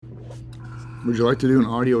Would you like to do an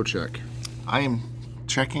audio check? I am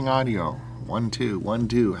checking audio. 1, 2, 1,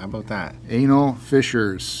 2. How about that? Anal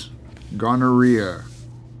fissures. Gonorrhea.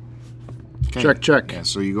 Okay. Check. Yeah,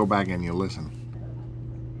 so you go back and you listen.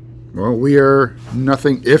 Well, we are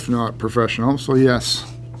nothing if not professional, so yes,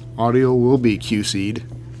 audio will be QC'd.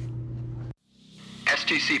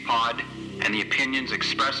 STC Pod and the opinions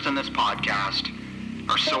expressed in this podcast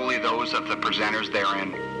are solely those of the presenters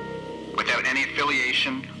therein, without any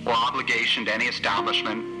affiliation or obligation to any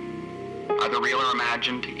establishment, either real or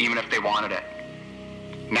imagined, even if they wanted it.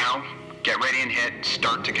 Now, get ready and hit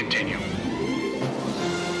start to continue.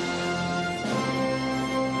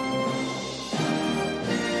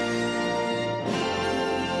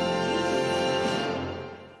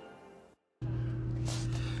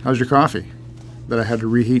 How's your coffee that I had to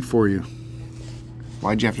reheat for you?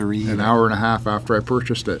 Why'd you have to reheat An hour and a half after I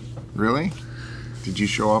purchased it. Really? Did you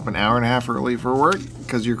show up an hour and a half early for work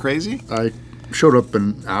because you're crazy? I showed up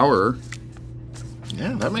an hour.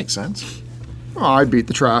 Yeah, that makes sense. Well, I beat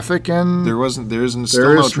the traffic and There isn't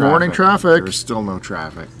still no There's traffic. morning traffic. There's still no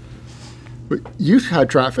traffic. You've had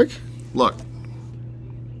traffic. Look,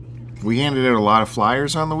 we handed out a lot of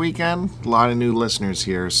flyers on the weekend. A lot of new listeners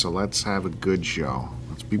here, so let's have a good show.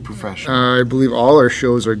 Let's be professional. I believe all our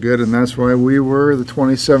shows are good, and that's why we were the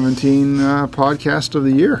 2017 podcast of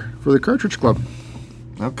the year for the Cartridge Club.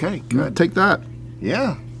 Okay, good. Take that.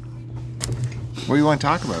 Yeah. What do you want to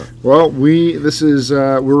talk about? Well, we're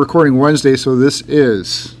recording Wednesday, so this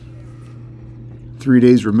is 3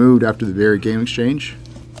 days removed after the Barrie Game Exchange.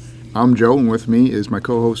 I'm Joe, and with me is my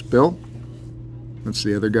co-host Bill. That's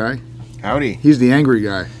the other guy. Howdy. He's the angry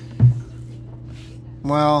guy.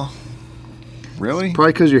 Well, really?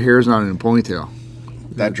 Probably because your hair's not in a ponytail.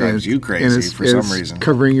 That drives you crazy for some reason. It's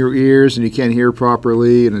covering your ears, and you can't hear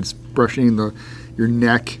properly, and it's brushing your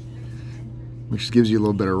neck, which gives you a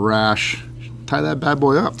little bit of rash. Tie that bad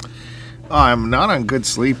boy up. I'm not on good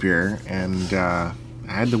sleep here, and I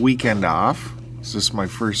had the weekend off. This is my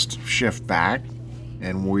first shift back,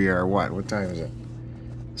 and we are what? What time is it?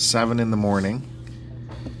 7 in the morning.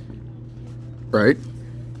 Right.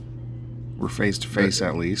 We're face to face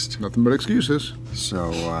at least. Nothing but excuses.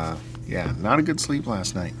 So, yeah, not a good sleep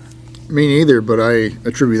last night. Me neither, but I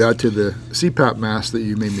attribute that to the CPAP mask that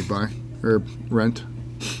you made me buy or rent.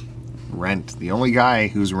 Rent. The only guy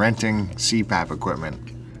who's renting CPAP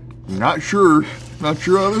equipment. Not sure how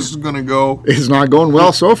this is going to go. It's not going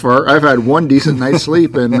well so far. I've had one decent night's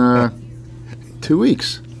sleep in 2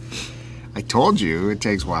 weeks. I told you it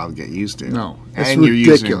takes a while to get used to. No, it's and you're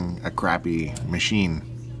ridiculous. using a crappy machine.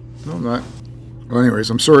 No, I'm not. Well, anyways,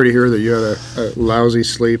 I'm sorry to hear that you had a lousy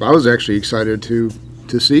sleep. I was actually excited to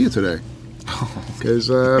see you today. Because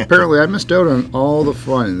apparently I missed out on all the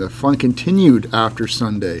fun. The fun continued after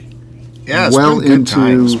Sunday. Yeah, it's well been good into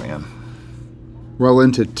times, man. Well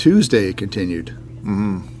into Tuesday it continued.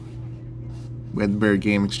 Mm-hmm. We had the Barrie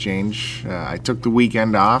Game Exchange. I took the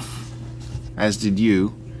weekend off, as did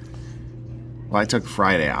you. Well, I took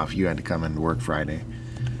Friday off. You had to come into work Friday.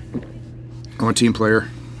 I'm a team player.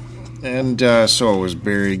 And so it was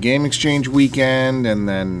Barrie Game Exchange weekend, and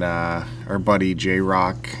then our buddy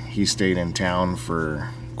J-Rock, he stayed in town for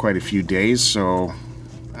quite a few days, so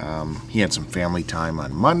he had some family time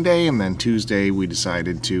on Monday, and then Tuesday we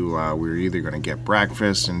decided to, we were either going to get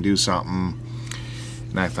breakfast and do something,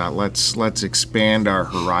 and I thought let's expand our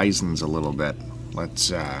horizons a little bit.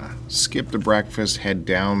 Let's skip the breakfast, head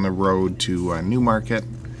down the road to Newmarket,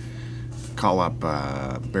 call up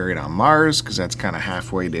Buried on Mars, because that's kind of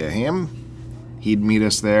halfway to him. He'd meet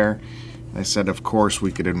us there. I said, of course,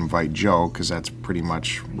 we could invite Joe, because that's pretty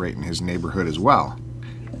much right in his neighborhood as well.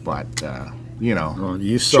 But, you know. Well,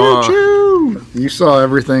 you saw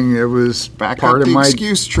everything. It was Back part up of the my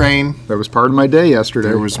excuse train. That was part of my day yesterday.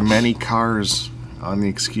 There was many cars on the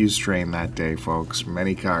excuse train that day, folks.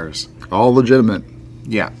 Many cars. All legitimate.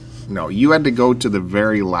 Yeah. No, you had to go to the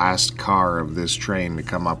very last car of this train to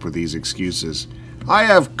come up with these excuses. I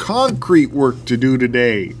have concrete work to do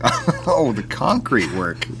today. Oh, the concrete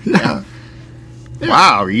work. Yeah.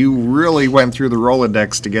 Wow, you really went through the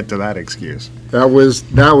Rolodex to get to that excuse. That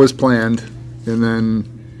was planned. And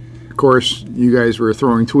then, of course, you guys were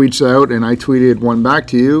throwing tweets out, and I tweeted one back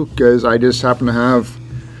to you because I just happened to have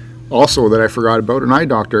also that I forgot about an eye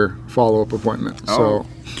doctor follow-up appointment. Oh, so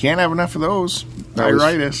can't have enough of those.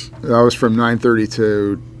 Iritis. That was from 9:30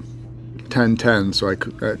 to 10:10, so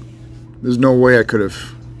there's no way I could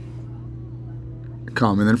have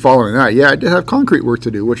come. And then following that, I did have concrete work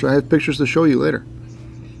to do, which I have pictures to show you later.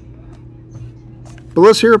 But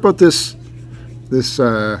let's hear about this.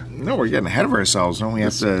 No, we're getting ahead of ourselves. Don't we?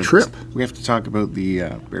 Have to trip. We have to talk about the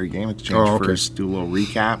Barrie Game Exchange first. Do a little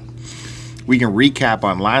recap. we can recap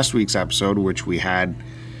on last week's episode, which we had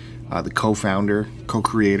the co-founder,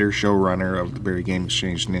 co-creator, showrunner of the Barrie Game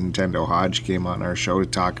Exchange, Nintendo Hodge, came on our show to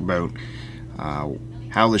talk about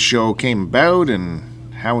how the show came about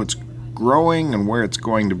and how it's growing and where it's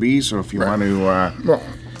going to be. So if you want to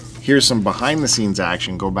hear some behind-the-scenes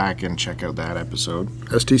action, go back and check out that episode.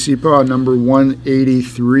 STC Pod number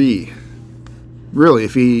 183. Really,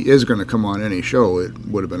 if he is going to come on any show, it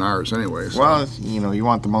would have been ours anyway. So. Well, you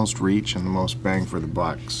want the most reach and the most bang for the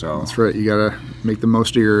buck. So that's right. You got to make the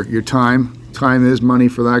most of your time. Time is money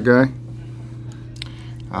for that guy.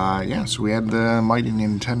 So we had the mighty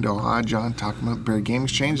Nintendo Hodge on talking about the Barrie Game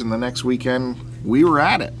Exchange, and the next weekend we were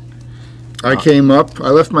at it. I came up. I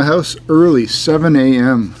left my house early, 7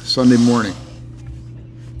 a.m. Sunday morning.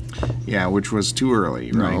 Yeah, which was too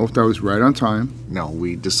early, right? No, that was right on time. No,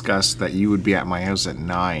 we discussed that you would be at my house at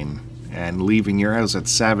 9, and leaving your house at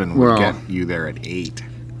 7 would get you there at 8.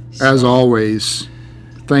 As always,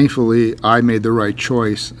 thankfully, I made the right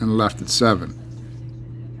choice and left at 7.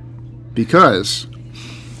 Because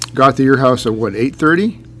got to your house at,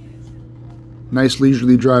 8:30? Nice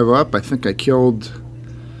leisurely drive up. I think I killed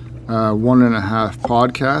 1.5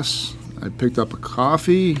 podcasts. I picked up a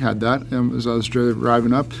coffee, had that as I was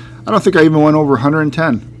driving up. I don't think I even went over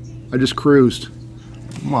 110. I just cruised.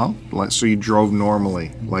 Well, so you drove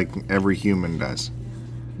normally, like every human does.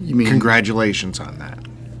 You mean? Congratulations on that.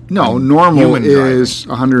 No, normal is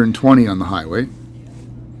 120 on the highway.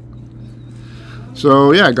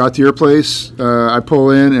 So, yeah, I got to your place. I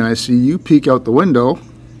pull in, and I see you peek out the window,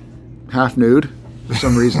 half nude, for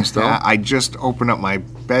some reason still. I just opened up my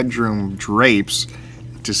bedroom drapes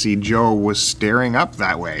to see Joe was staring up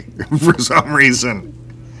that way for some reason.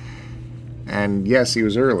 And yes, he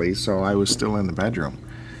was early, so I was still in the bedroom.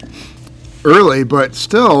 Early, but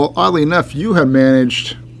still, oddly enough, you had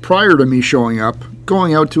managed, prior to me showing up,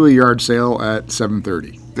 going out to a yard sale at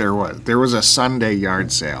 7:30. There was a Sunday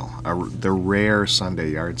yard sale, the rare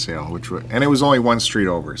Sunday yard sale, and it was only one street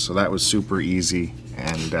over, so that was super easy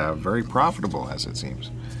and very profitable, as it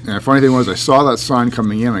seems. And the funny thing was, I saw that sign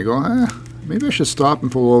coming in. I go, maybe I should stop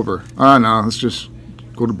and pull over. No, let's just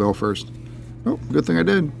go to Bill first. Oh, good thing I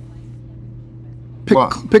did.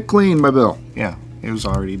 Pick clean my bill. Yeah, it was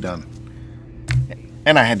already done.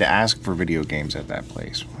 And I had to ask for video games at that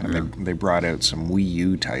place. And they brought out some Wii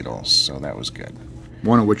U titles, so that was good.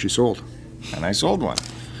 One of which you sold. And I sold one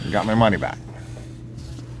and got my money back.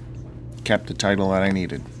 Kept the title that I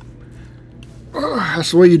needed.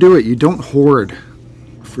 That's the way you do it. You don't hoard.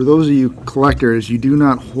 For those of you collectors, you do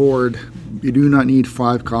not hoard. You do not need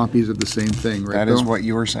 5 copies of the same thing, right? That is what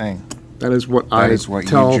you were saying. That is what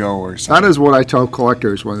you, Joe, were saying. That is what I tell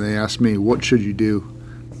collectors when they ask me, what should you do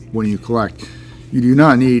when you collect? You do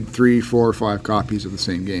not need 3, 4, or 5 copies of the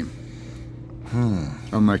same game.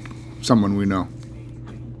 Unlike someone we know.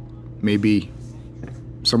 Maybe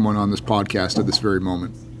someone on this podcast at this very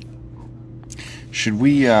moment. Should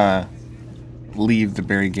we leave the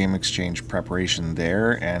Barrie Game Exchange preparation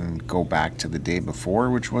there and go back to the day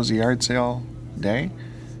before, which was the yard sale day?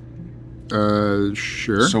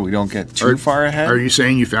 Sure. So we don't get too far ahead? Are you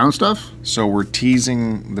saying you found stuff? So we're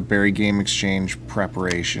teasing the Barrie Game Exchange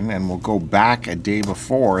preparation, and we'll go back a day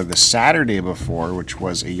before, the Saturday before, which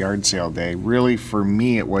was a yard sale day. Really, for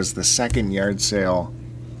me, it was the second yard sale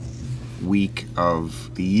week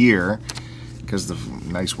of the year, because the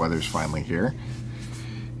nice weather's finally here.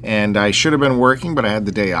 And I should have been working, but I had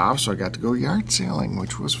the day off, so I got to go yard sailing,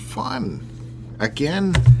 which was fun.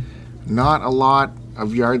 Again, not a lot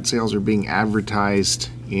of yard sales are being advertised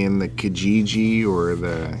in the Kijiji or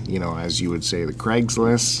the, as you would say, the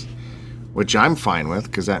Craigslist, which I'm fine with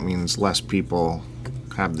because that means less people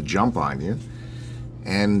have the jump on you.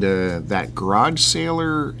 And that Garage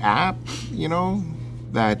Sailor app,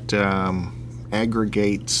 that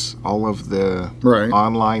aggregates all of the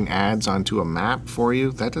online ads onto a map for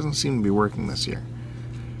you, that doesn't seem to be working this year.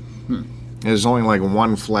 There's only like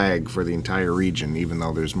one flag for the entire region, even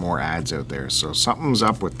though there's more ads out there. So something's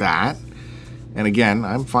up with that. And again,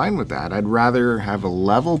 I'm fine with that. I'd rather have a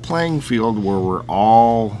level playing field where we're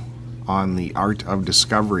all on the art of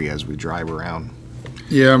discovery as we drive around.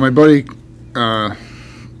 Yeah, my buddy, my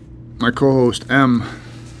co-host M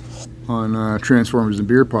on Transformers and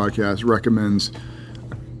Beer podcast recommends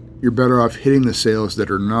you're better off hitting the sales that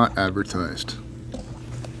are not advertised.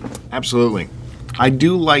 Absolutely. I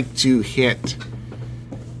do like to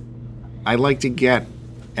I like to get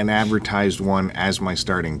an advertised one as my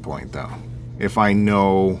starting point, though. If I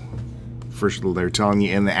know, first of all, they're telling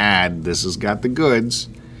you in the ad, this has got the goods,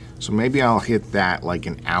 so maybe I'll hit that like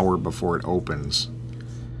an hour before it opens.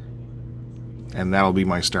 And that'll be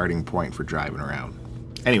my starting point for driving around.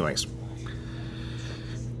 Anyways,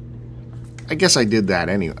 I guess I did that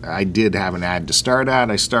anyway. I did have an ad to start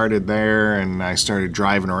at. I started there, and I started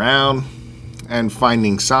driving around and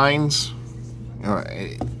finding signs.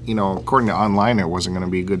 According to online, it wasn't going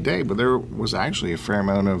to be a good day, but there was actually a fair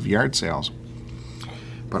amount of yard sales.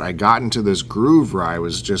 But I got into this groove where I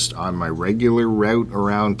was just on my regular route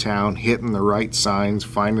around town, hitting the right signs,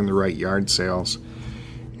 finding the right yard sales.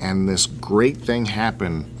 And this great thing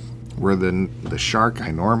happened where the shark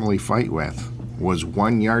I normally fight with was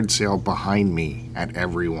 1 yard sale behind me at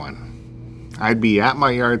every one. I'd be at my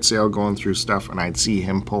yard sale going through stuff, and I'd see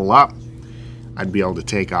him pull up. I'd be able to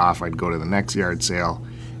take off. I'd go to the next yard sale,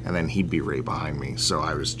 and then he'd be right behind me. So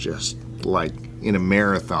I was just like in a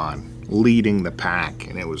marathon, leading the pack,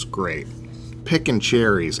 and it was great. Picking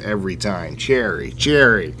cherries every time. Cherry,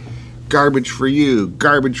 cherry. Garbage for you,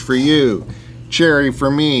 garbage for you. Cherry for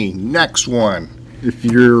me, next one.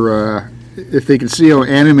 If they could see how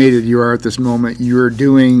animated you are at this moment, you're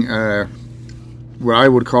doing what I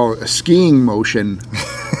would call a skiing motion,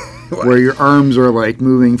 where your arms are like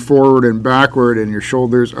moving forward and backward, and your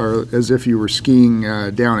shoulders are as if you were skiing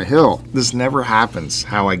down a hill. This never happens.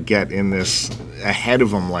 How I get in this ahead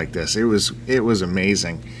of them like this? It was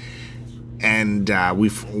amazing, and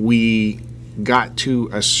we got to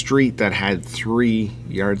a street that had 3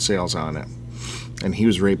 yard sales on it, and he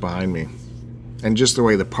was right behind me. And just the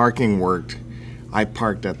way the parking worked, I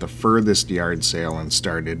parked at the furthest yard sale and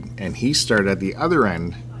started, and he started at the other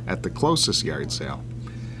end at the closest yard sale.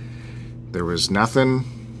 There was nothing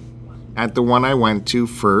at the one I went to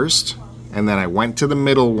first, and then I went to the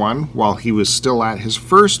middle one while he was still at his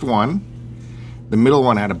first one. The middle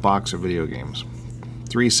one had a box of video games,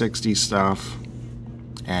 360 stuff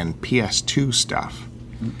and PS2 stuff,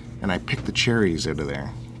 and I picked the cherries out of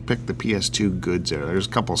there. Picked the PS2 goods out. There's a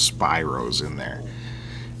couple Spyros in there,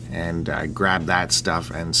 and I grabbed that stuff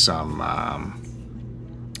and some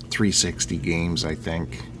 360 games, I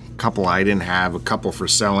think. A couple I didn't have, a couple for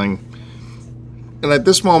selling. And at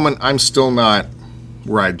this moment, I'm still not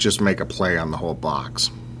where I just make a play on the whole box.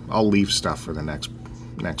 I'll leave stuff for the next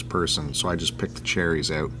person, so I just picked the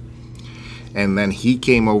cherries out. And then he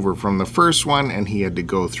came over from the first one, and he had to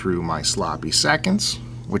go through my sloppy seconds,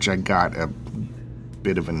 which I got a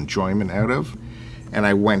bit of enjoyment out of. And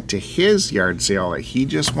I went to his yard sale that he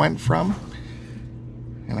just went from,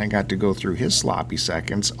 and I got to go through his sloppy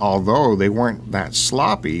seconds, although they weren't that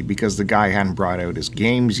sloppy because the guy hadn't brought out his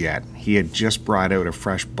games yet. He had just brought out a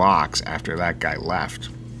fresh box after that guy left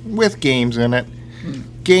with games in it.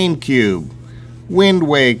 GameCube, Wind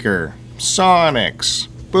Waker, Sonics,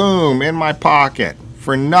 boom, in my pocket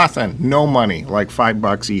for nothing, no money, like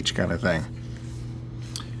 $5 each kind of thing.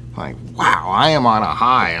 Like, wow, I am on a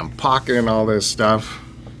high. I'm pocketing all this stuff.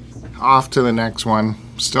 Off to the next one.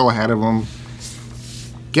 Still ahead of them.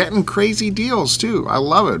 Getting crazy deals, too. I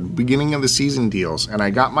love it. Beginning of the season deals. And I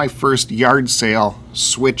got my first yard sale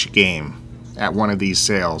Switch game at one of these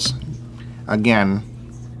sales. Again,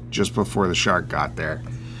 just before the shark got there.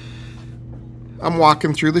 I'm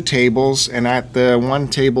walking through the tables, and at the one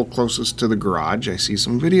table closest to the garage, I see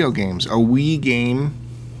some video games. A Wii game,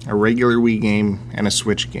 a regular Wii game, and a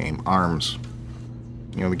Switch game, ARMS.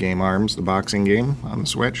 You know the game ARMS, the boxing game on the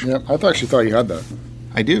Switch? Yep, I actually thought you had that.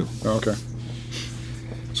 I do. Oh, okay.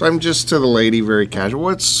 So I'm just to the lady, very casual.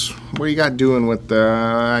 What you got doing with the...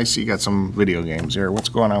 I see you got some video games here. What's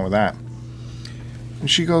going on with that? And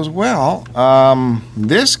she goes, well,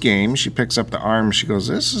 this game, she picks up the ARMS. She goes,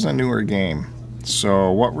 this is a newer game. So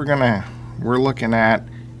what we're looking at,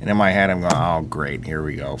 and in my head I'm going, oh great, here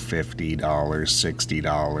we go, $50,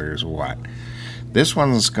 $60, what? This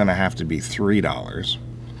one's going to have to be $3.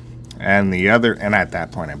 And the other, and at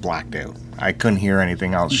that point I blacked out. I couldn't hear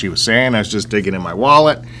anything else she was saying. I was just digging in my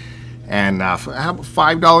wallet. And how about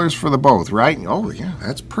 $5 for the both, right? Oh yeah,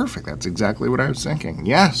 that's perfect. That's exactly what I was thinking.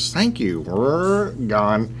 Yes, thank you. We're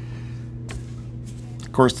gone.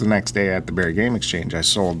 Of course, the next day at the Barrie Game Exchange, I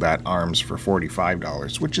sold that ARMS for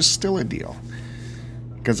 $45, which is still a deal.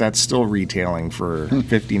 Because that's still retailing for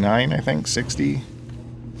 $59, I think, $60.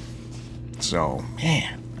 So,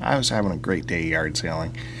 man, I was having a great day yard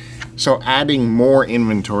selling. So, adding more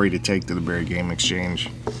inventory to take to the Barrie Game Exchange,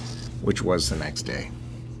 which was the next day.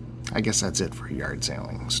 I guess that's it for yard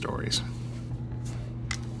selling stories.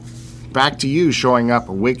 Back to you, showing up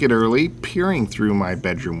wicked early, peering through my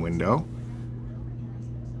bedroom window,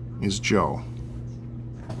 is Joe.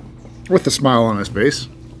 With a smile on his face.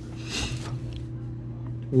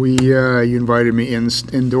 You invited me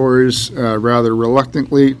indoors rather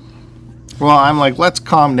reluctantly. Well, I'm like, let's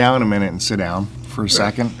calm down a minute and sit down for a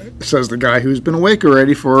second. Says the guy who's been awake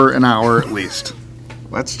already for an hour at least.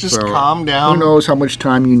 Let's just calm down. Who knows how much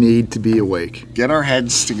time you need to be awake. Get our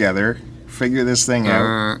heads together, figure this thing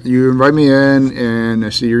out. You invite me in, and I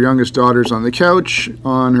see your youngest daughter's on the couch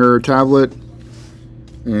on her tablet,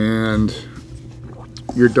 and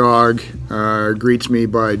your dog greets me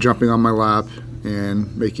by jumping on my lap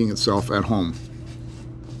and making itself at home.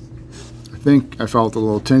 I think I felt a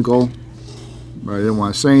little tinkle, but I didn't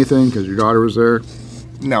want to say anything because your daughter was there.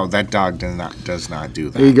 No, that dog does not do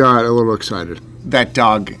that. He got a little excited. That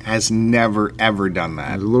dog has never, ever done that.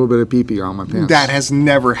 There's a little bit of pee-pee on my pants. That has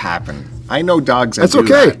never happened. I know dogs that That's do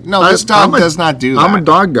okay. that. No, this dog does not do that. I'm a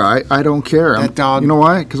dog guy. I don't care. That dog- You know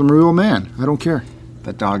why? Because I'm a real man. I don't care.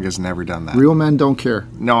 That dog has never done that. Real men don't care.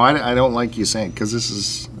 No, I don't like you saying, because this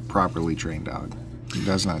is a properly trained dog. He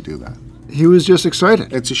does not do that. He was just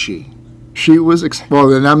excited. It's a she. She was, well,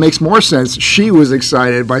 then that makes more sense. She was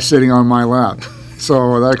excited by sitting on my lap.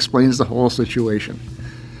 So that explains the whole situation.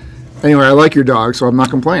 Anyway, I like your dog, so I'm not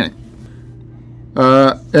complaining.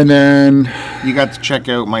 And then, You got to check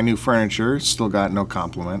out my new furniture. Still got no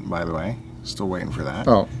compliment, by the way. Still waiting for that.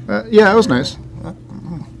 yeah, it was nice.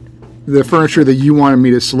 The furniture that you wanted me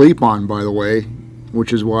to sleep on, by the way,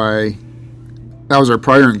 which is why that was our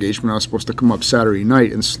prior engagement. I was supposed to come up Saturday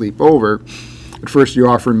night and sleep over. At first, you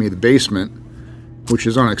offered me the basement, which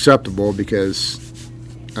is unacceptable because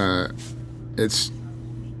it's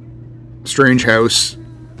a strange house.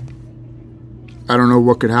 I don't know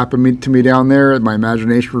what could happen to me down there. My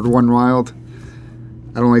imagination would run wild.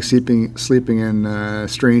 I don't like sleeping in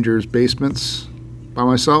strangers' basements by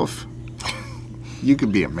myself. You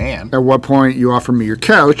could be a man. At what point you offer me your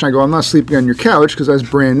couch, and I go, I'm not sleeping on your couch because that's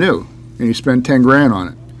brand new, and you spend $10,000 on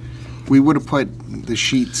it. We would have put the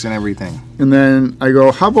sheets and everything. And then I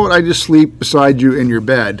go, how about I just sleep beside you in your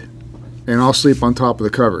bed, and I'll sleep on top of the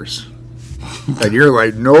covers? And you're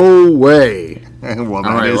like, no way. Well,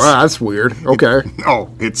 I'm like, wow, that's weird. Okay.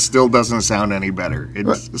 No, it still doesn't sound any better. It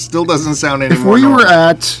still doesn't sound any If more we normal. were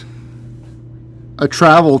at a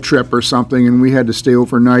travel trip or something, and we had to stay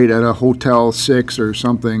overnight at a Hotel 6 or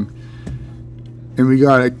something, and we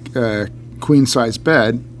got a queen-size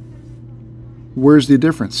bed, where's the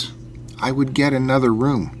difference? I would get another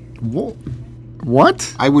room.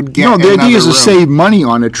 What? I would get No, the another idea is to room. save money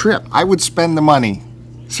on a trip. I would spend the money.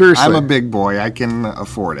 Seriously. I'm a big boy. I can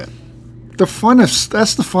afford it.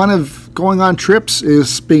 That's the fun of going on trips,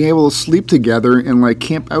 is being able to sleep together and like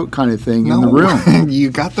camp out kind of thing in the room. You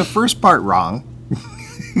got the first part wrong.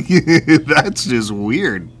 That's just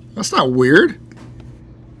weird. That's not weird.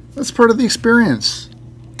 That's part of the experience.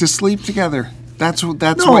 To sleep together. That's No,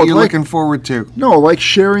 what you're like- looking forward to. No, like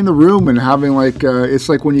sharing the room and having like it's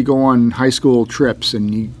like when you go on high school trips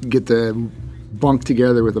and you get to bunk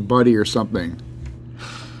together with a buddy or something.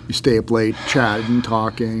 You stay up late, chatting,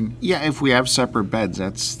 talking. Yeah, if we have separate beds,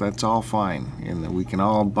 that's all fine, and that we can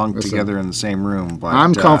all bunk Listen, together in the same room. But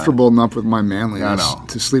I'm comfortable enough with my manliness I know.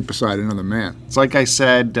 to sleep beside another man. It's like I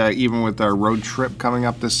said, even with our road trip coming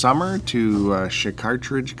up this summer to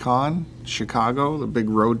Chicartridge Con, Chicago, the big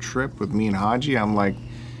road trip with me and Haji, I'm like,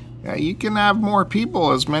 yeah, you can have more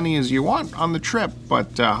people, as many as you want on the trip,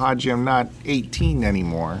 but Haji, I'm not 18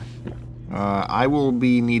 anymore. I will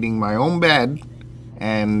be needing my own bed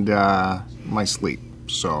and my sleep.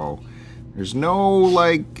 So there's no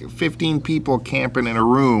like 15 people camping in a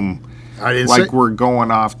room like we're going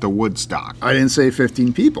off to Woodstock. I didn't say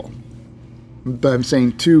 15 people. But I'm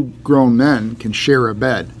saying 2 grown men can share a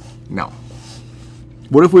bed. No.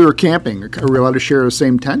 What if we were camping? Are we allowed to share the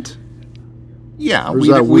same tent? Yeah, Or is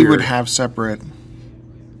we that would weird? have separate.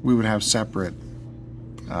 We would have separate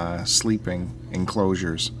sleeping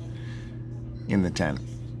enclosures in the tent.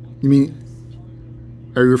 You mean,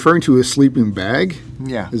 are you referring to a sleeping bag?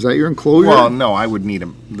 Yeah. Is that your enclosure? Well, no, I would need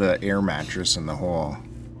the air mattress and the whole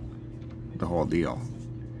deal.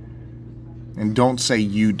 And don't say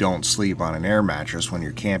you don't sleep on an air mattress when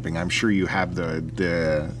you're camping. I'm sure you have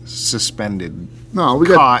the suspended no, we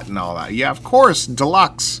got cot and all that. Yeah, of course,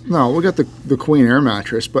 deluxe. the queen air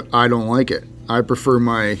mattress, but I don't like it. I prefer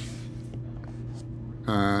my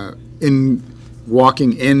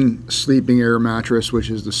walking in sleeping air mattress, which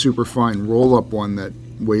is the super fine roll up one that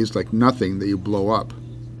weighs like nothing that you blow up.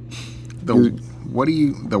 The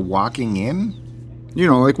walking in? You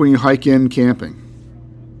know, like when you hike in camping.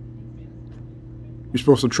 You're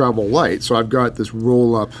supposed to travel light, so I've got this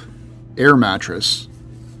roll-up air mattress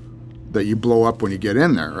that you blow up when you get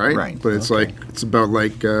in there, right? Right, But it's okay. it's about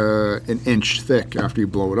like an inch thick after you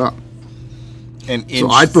blow it up. An inch So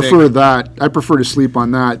I thick. prefer that. I prefer to sleep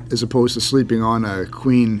on that as opposed to sleeping on a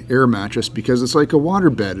queen air mattress because it's like a water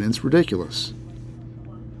bed and it's ridiculous.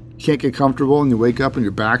 You can't get comfortable and you wake up and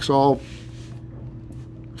your back's all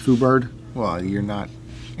foobarred. Well, you're not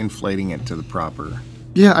inflating it to the proper.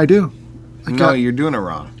 Yeah, I do. No, you're doing it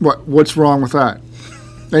wrong. What's wrong with that?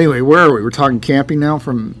 Anyway, where are we? We're talking camping now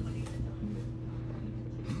from...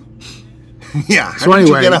 Yeah. So how did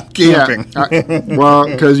anyway, you get up camping? Yeah, well,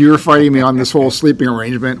 because you were fighting me on this whole sleeping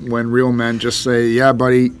arrangement when real men just say, yeah,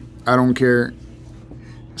 buddy, I don't care.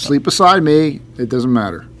 Sleep beside me. It doesn't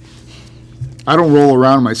matter. I don't roll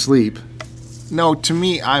around in my sleep. No, to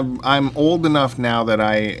me, I'm old enough now that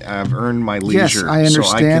I have earned my leisure. Yes, I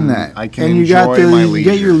understand that. I can and you enjoy my leisure. You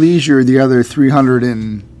get your leisure the other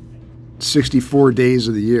 364 days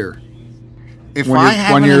of the year. If I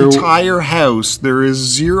have an entire house, there is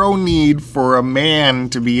zero need for a man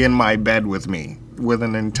to be in my bed with me with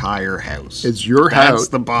an entire house. It's your house. That's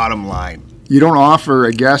the bottom line. You don't offer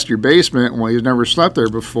a guest your basement when he's never slept there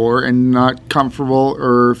before and not comfortable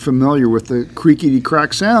or familiar with the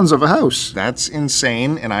creaky-crack sounds of a house. That's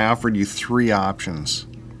insane, and I offered you 3 options.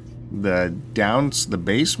 The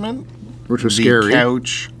basement, which was the scary.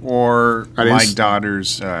 Couch, or my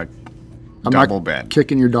daughter's double bed.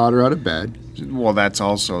 Kicking your daughter out of bed. Well, that's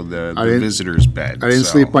also the visitor's bed. I didn't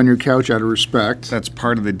sleep on your couch out of respect. That's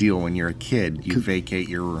part of the deal when you're a kid. You vacate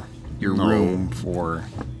your room for...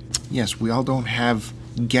 Yes, we all don't have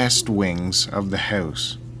guest wings of the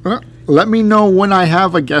house. Well, let me know when I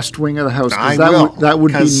have a guest wing of the house. I will. That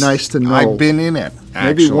would be nice to know. I've been in it,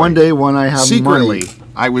 actually. Maybe one day when I have secretly, money.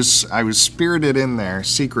 I was spirited in there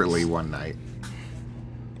secretly one night.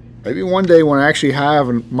 Maybe one day when I actually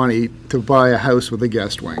have money to buy a house with a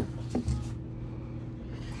guest wing.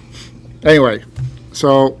 Anyway,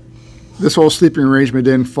 so this whole sleeping arrangement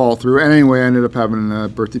didn't fall through. And anyway, I ended up having a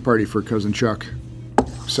birthday party for cousin Chuck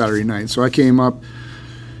Saturday night. So I came up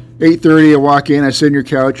 8:30. I walk in. I sit on your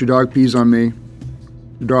couch. Your dog pees on me.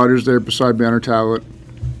 Your daughter's there beside me on her tablet.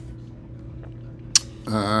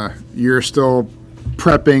 You're still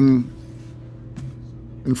prepping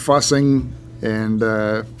and fussing and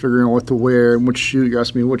figuring out what to wear and which shoe. You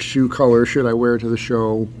asked me which shoe color should I wear to the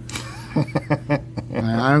show.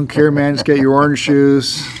 I don't care, man. Just get your orange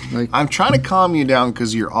shoes. I'm trying to calm you down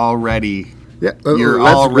because you're already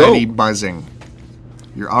buzzing.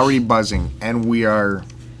 You're already buzzing, and we are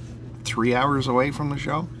 3 hours away from the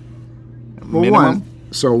show. Minimum.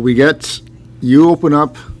 So you open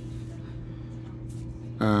up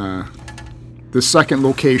the second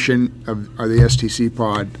location of the STC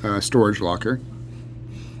pod storage locker.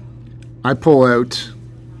 I pull out.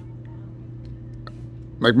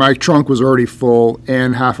 My trunk was already full,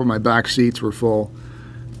 and half of my back seats were full.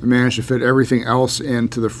 I managed to fit everything else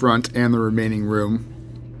into the front and the remaining room.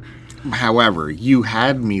 However, you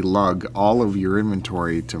had me lug all of your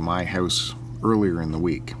inventory to my house earlier in the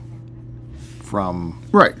week. From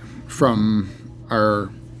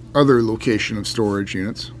our other location of storage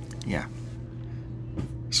units. Yeah.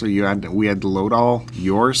 So we had to load all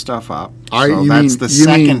your stuff up. That's the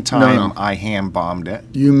second time I hand-bombed it.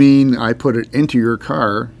 You mean I put it into your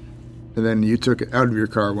car, and then you took it out of your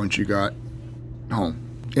car once you got home,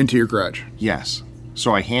 into your garage? Yes.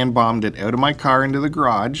 So I hand-bombed it out of my car into the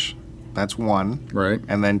garage. That's 1. Right.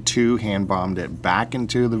 And then 2, hand-bombed it back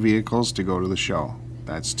into the vehicles to go to the show.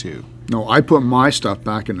 That's 2. No, I put my stuff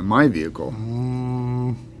back into my vehicle.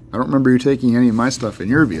 I don't remember you taking any of my stuff in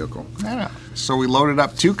your vehicle. I know. So we loaded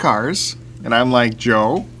up 2 cars, and I'm like,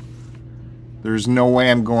 Joe, there's no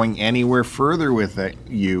way I'm going anywhere further with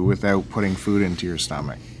you without putting food into your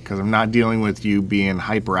stomach. Because I'm not dealing with you being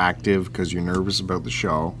hyperactive because you're nervous about the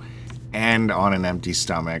show, and on an empty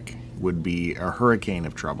stomach would be a hurricane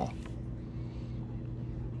of trouble.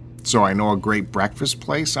 So I know a great breakfast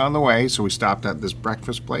place on the way, so we stopped at this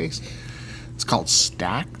breakfast place. It's called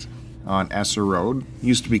Stacked on Esser Road.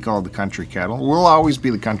 Used to be called the Country Kettle. Will always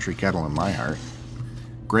be the Country Kettle in my heart.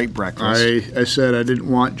 Great breakfast. I said I didn't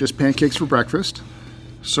want just pancakes for breakfast.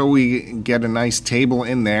 So we get a nice table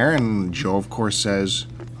in there, and Joe, of course, says,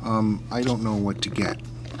 I don't know what to get.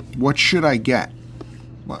 What should I get?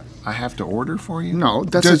 What, I have to order for you? No.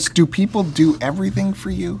 Do people do everything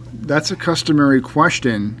for you? That's a customary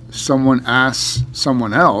question someone asks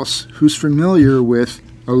someone else who's familiar with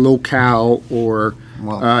a locale or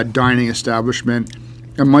dining establishment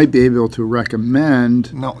and might be able to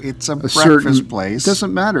recommend. No, it's a breakfast place. It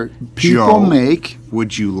doesn't matter. People make.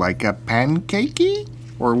 Would you like a pancakey?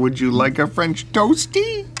 Or would you like a French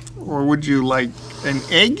toasty? Or would you like an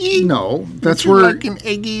eggy? No, that's would you like an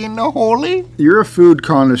eggy in the holy? You're a food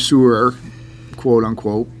connoisseur, quote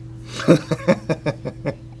unquote.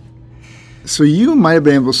 So you might have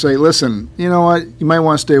been able to say, listen, you know what? You might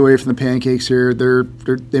want to stay away from the pancakes here.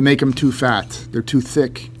 They make them too fat. They're too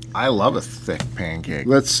thick. I love a thick pancake.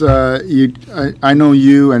 Let's. I know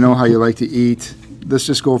you. I know how you like to eat. Let's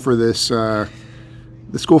just go for this.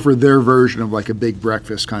 Let's go for their version of like a big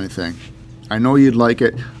breakfast kind of thing. I know you'd like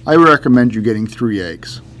it. I recommend you getting 3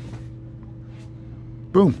 eggs.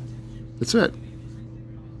 Boom. That's it.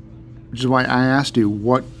 Which is why I asked you,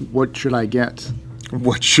 what should I get?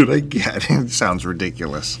 What should I get? It sounds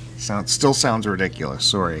ridiculous. Still sounds ridiculous.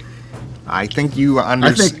 Sorry. I think you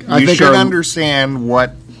should understand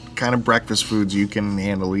what kind of breakfast foods you can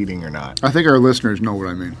handle eating or not. I think our listeners know what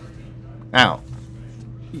I mean. Now,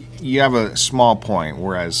 you have a small point,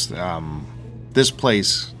 whereas this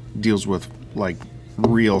place deals with like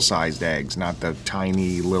real-sized eggs, not the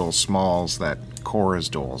tiny little smalls that Cora's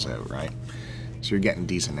doles out, right? So you're getting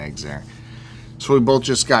decent eggs there. So we both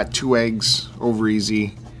just got 2 eggs over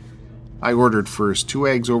easy. I ordered first 2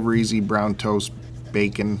 eggs over easy, brown toast,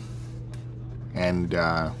 bacon, and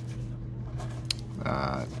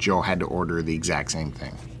Joe had to order the exact same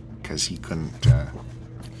thing because he couldn't.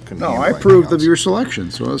 No, I approved of your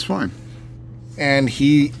selection, so that's fine. And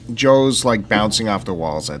Joe's like bouncing off the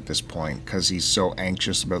walls at this point because he's so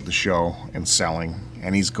anxious about the show and selling,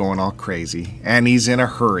 and he's going all crazy, and he's in a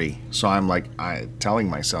hurry. So I'm like, telling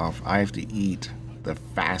myself I have to eat the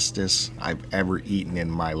fastest I've ever eaten in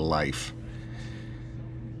my life.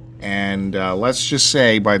 And let's just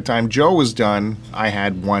say by the time Joe was done, I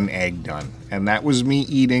had 1 egg done, and that was me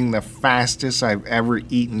eating the fastest I've ever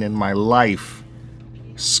eaten in my life.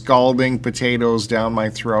 Scalding potatoes down my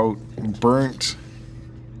throat, burnt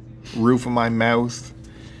roof of my mouth,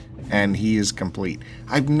 and he is complete.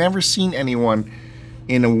 I've never seen anyone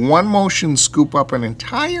in a one motion scoop up an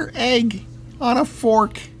entire egg on a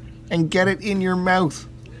fork and get it in your mouth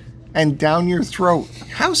and down your throat.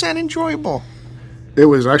 How's that enjoyable? It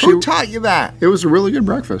was actually... Who taught you that? It was a really good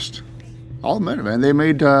breakfast. I'll admit it, man. They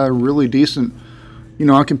made really decent...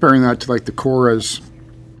 I'm comparing that to like the Cora's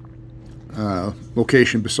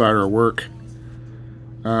location beside our work.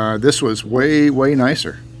 This was way, way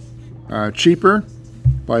nicer. Cheaper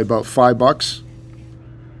by about $5.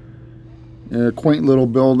 Quaint little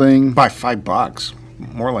building. By $5.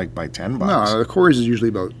 More like by $10. No, the Cora's is usually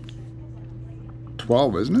about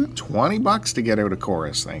 12, isn't it? $20 to get out of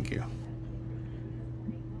Chorus, thank you.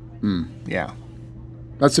 Yeah.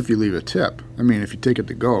 That's if you leave a tip. I mean, if you take it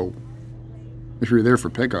to go, if you're there for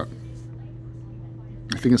pickup,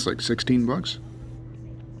 I think it's like $16.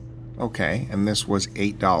 Okay, and this was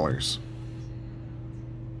 $8.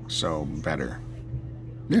 So better.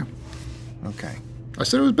 Yeah. Okay. I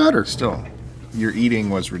said it was better. Still, your eating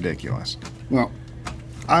was ridiculous. Well,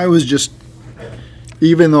 I was just,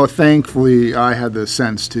 even though thankfully I had the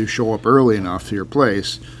sense to show up early enough to your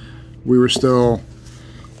place, we were still,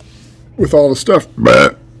 with all the stuff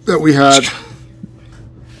that we had.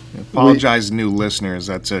 Apologize, new listeners.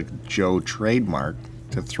 That's a Joe trademark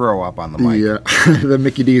to throw up on the mic. The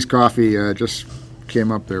Mickey D's coffee just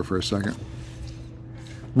came up there for a second.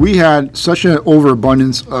 We had such an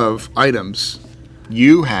overabundance of items.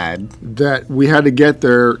 You had. That we had to get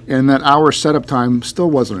there, and that hour setup time still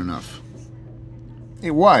wasn't enough.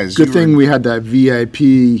 It was. Good thing we had that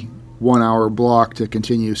VIP 1 hour block to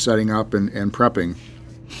continue setting up and prepping.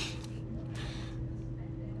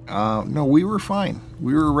 No, we were fine.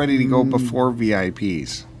 We were ready to go before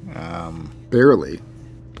VIPs. Barely.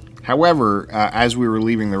 However, as we were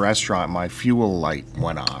leaving the restaurant, my fuel light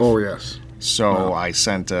went off. Oh, yes. So I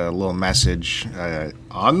sent a little message,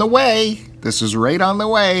 on the way. This is right on the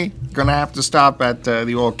way. Gonna have to stop at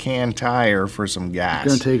the old Can Tire for some gas.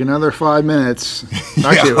 It's gonna take another 5 minutes.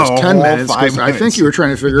 Actually, it was 10 minutes. 5 minutes. I think you were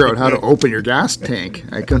trying to figure out how to open your gas tank.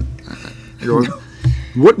 I couldn't.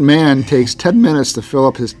 What man takes 10 minutes to fill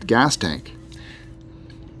up his gas tank?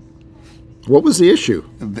 What was the issue?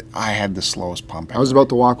 I had the slowest pump ever. I was about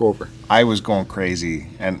to walk over. I was going crazy.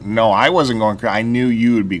 And no, I wasn't going crazy. I knew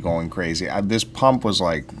you would be going crazy. This pump was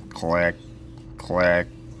like click, click,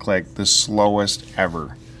 click, the slowest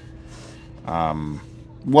ever.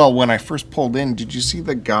 Well, when I first pulled in, did you see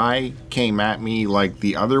the guy came at me like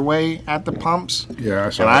the other way at the pumps? Yeah, I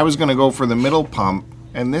saw And that. I was going to go for the middle pump,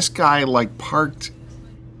 and this guy like parked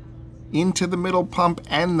into the middle pump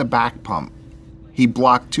and the back pump. He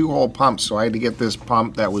blocked 2 whole pumps, so I had to get this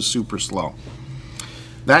pump that was super slow.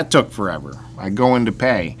 That took forever. I go in to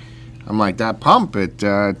pay. I'm like, that pump, it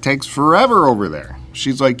takes forever over there.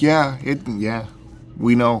 She's like, yeah,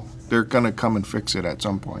 we know. They're going to come and fix it at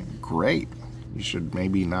some point. Great. You should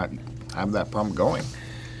maybe not have that pump going.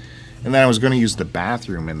 And then I was going to use the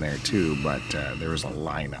bathroom in there too, but there was a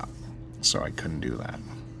lineup, so I couldn't do that.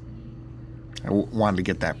 I wanted to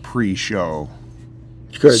get that pre-show.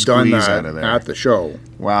 You could have done squeeze that out of there. at the show.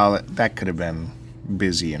 Well, that could have been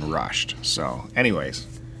busy and rushed. So, anyways,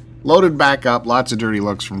 loaded back up. Lots of dirty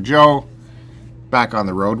looks from Joe. Back on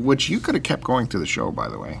the road, which you could have kept going to the show, by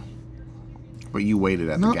the way. But you waited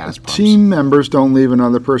at the gas pumps. Team members don't leave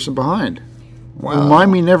another person behind. Well,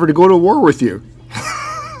 Remind me never to go to war with you.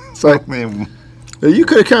 It's like, man, you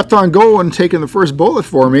could have kept on going and taken the first bullet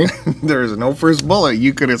for me. there's no first bullet.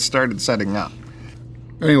 You could have started setting up.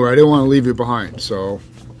 Anyway, I didn't want to leave you behind, so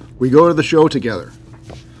we go to the show together.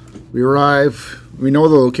 We arrive. We know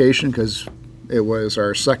the location because it was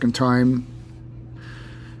our second time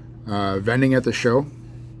vending at the show.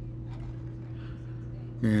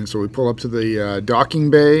 And so we pull up to the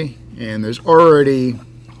docking bay, and there's already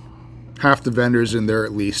half the vendors in there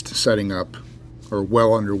at least setting up, or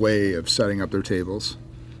well underway of setting up their tables.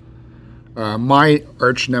 My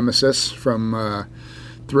arch nemesis from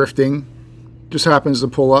thrifting just happens to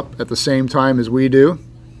pull up at the same time as we do.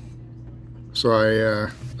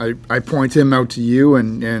 So I point him out to you,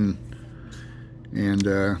 and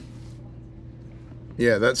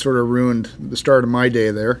yeah, that sort of ruined the start of my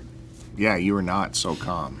day there. Yeah, you were not so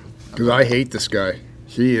calm. Because I hate this guy.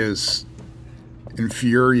 He is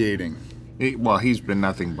infuriating. He's been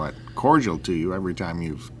nothing but cordial to you every time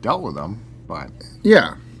you've dealt with him, but...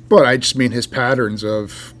 Yeah, but I just mean his patterns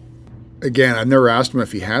of... Again, I've never asked him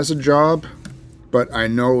if he has a job, but I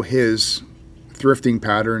know his thrifting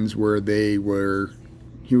patterns where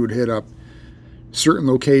he would hit up certain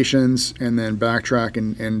locations and then backtrack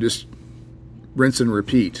and just rinse and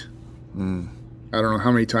repeat. I don't know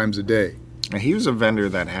how many times a day. He was a vendor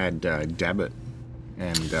that had debit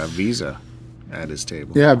and Visa at his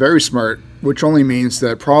table. Yeah, very smart, which only means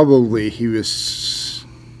that probably he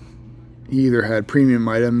either had premium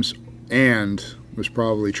items and was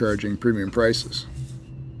probably charging premium prices.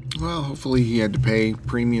 Well, hopefully he had to pay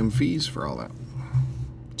premium fees for all that.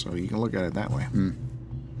 So you can look at it that way.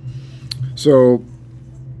 So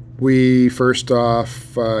we first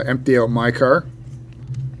off empty out my car,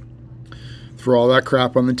 throw all that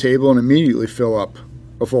crap on the table, and immediately fill up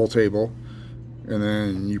a full table. And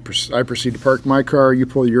then I proceed to park my car, you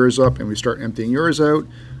pull yours up, and we start emptying yours out.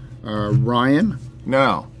 Ryan?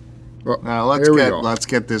 No. Well, Now there let's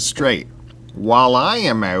get this straight. While I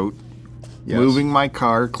am out moving my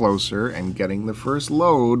car closer and getting the first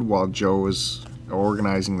load while Joe is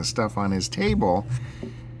organizing the stuff on his table,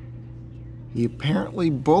 he apparently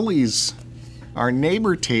bullies our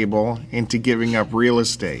neighbor table into giving up real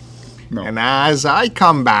estate. No. And as I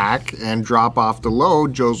come back and drop off the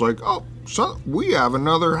load, Joe's like, "Oh, son, we have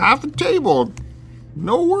another half a table.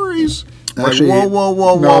 No worries." Actually, like,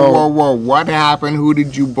 whoa. What happened? Who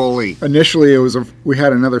did you bully? Initially, we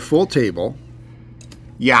had another full table.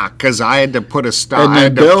 Yeah, because I had to put a stop. And I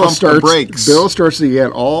then had to pump the brakes. Bill starts to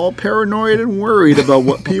get all paranoid and worried about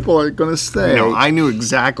what people are going to say. No, I knew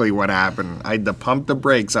exactly what happened. I had to pump the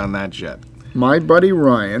brakes on that shit. My buddy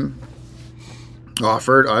Ryan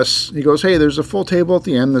offered us, he goes, "Hey, there's a full table at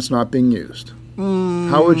the end that's not being used.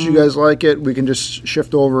 How would you guys like it? We can just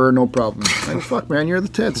shift over, no problem." Like, fuck, man, you're the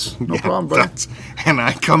tits. No problem, buddy. And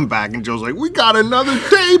I come back and Joe's like, "We got another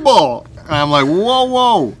table." And I'm like,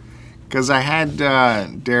 whoa. Because I had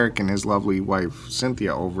Derek and his lovely wife,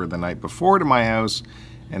 Cynthia, over the night before to my house,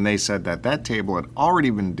 and they said that table had already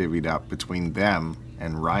been divvied up between them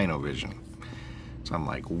and Rhinovision. So I'm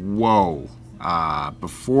like, whoa.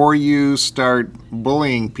 Before you start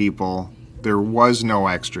bullying people, there was no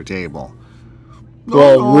extra table.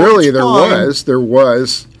 Well, really, there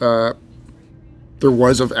was an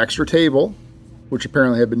extra table, which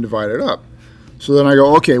apparently had been divided up. So then I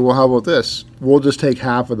go, okay, well, how about this? We'll just take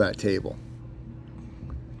half of that table.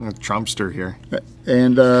 A Trumpster here.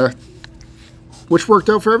 And, which worked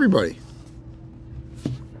out for everybody.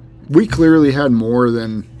 We clearly had more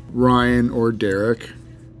than Ryan or Derek.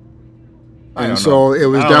 And so it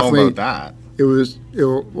was definitely, know about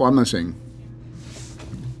that. Well, I'm not saying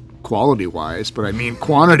quality-wise, but I mean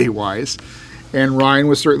quantity-wise. And Ryan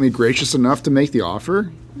was certainly gracious enough to make the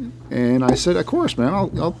offer. And I said, of course, man,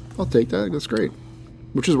 I'll take that. That's great.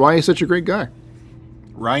 Which is why he's such a great guy.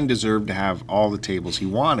 Ryan deserved to have all the tables he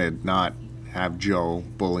wanted, not have Joe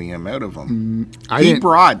bully him out of them. He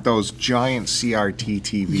brought those giant CRT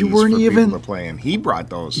TVs for people to play in. He brought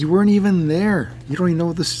those. You weren't even there. You don't even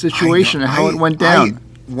know the situation and how it went down.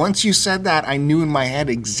 Once you said that, I knew in my head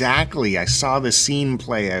exactly. I saw the scene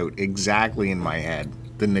play out exactly in my head.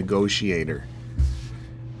 The negotiator.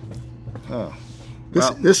 Oh.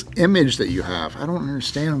 This image that you have, I don't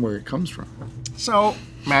understand where it comes from. So,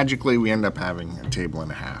 magically, we end up having a table and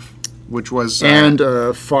a half, which was... and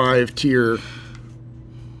a 5-tier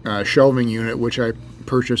shelving unit, which I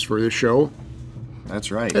purchased for this show.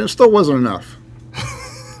 That's right. And it still wasn't enough.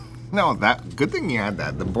 No, good thing you had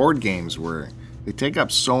that. The board games they take up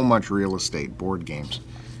so much real estate, board games,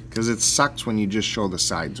 because it sucks when you just show the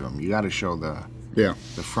sides of them. You got to show the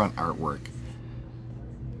front artwork.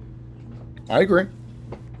 I agree.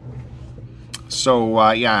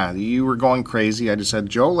 So, yeah, you were going crazy. I just said,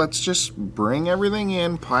 Joe, let's just bring everything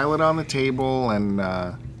in, pile it on the table, and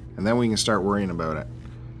then we can start worrying about it.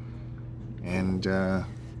 And,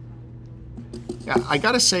 yeah, I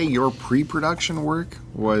got to say, your pre-production work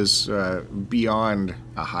was beyond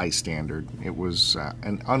a high standard. It was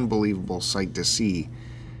an unbelievable sight to see.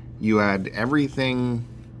 You had everything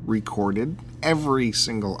recorded, every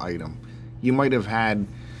single item. You might have had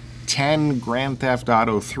 10 Grand Theft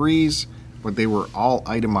Auto 3s, but they were all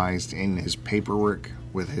itemized in his paperwork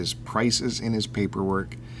with his prices in his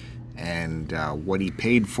paperwork and what he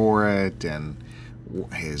paid for it and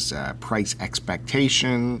his price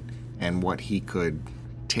expectation and what he could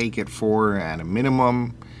take it for at a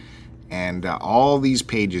minimum. And all these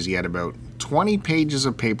pages, he had about 20 pages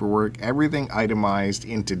of paperwork, everything itemized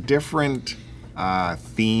into different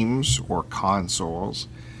themes or consoles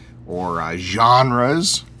or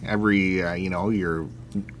genres. Every, your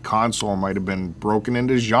console might have been broken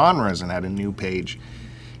into genres and had a new page.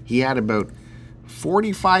 He had about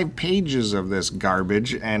 45 pages of this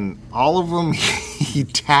garbage, and all of them he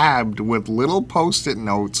tabbed with little post-it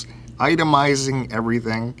notes, itemizing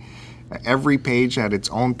everything. Every page had its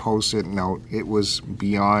own post-it note. It was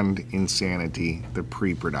beyond insanity, the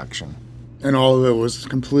pre-production. And all of it was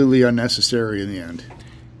completely unnecessary in the end.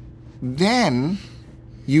 Then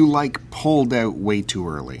you pulled out way too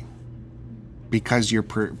early because your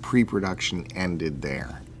pre-production ended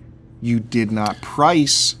there. You did not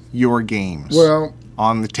price your games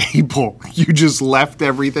on the table. You just left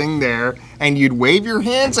everything there, and you'd wave your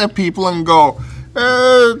hands at people and go,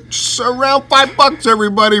 it's around $5,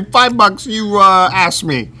 everybody. $5, you asked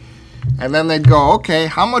me. And then they'd go, okay,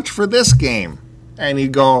 how much for this game? And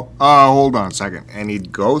he'd go, hold on a second. And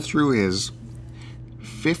he'd go through his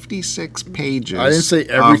 56 pages I didn't say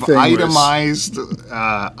everything of itemized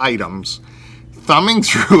items, thumbing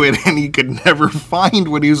through it, and he could never find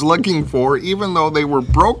what he was looking for, even though they were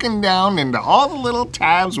broken down into all the little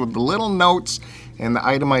tabs with the little notes and the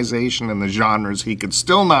itemization and the genres. He could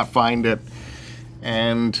still not find it.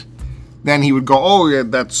 And then he would go, oh, yeah,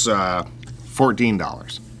 that's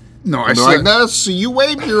 $14. No, I said, no, so you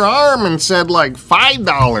waved your arm and said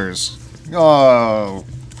 $5. Oh,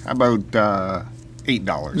 how about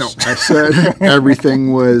 $8? No, I said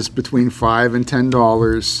everything was between $5 and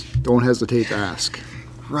 $10. Don't hesitate to ask.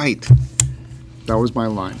 Right. That was my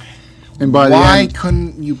line. And by why the end,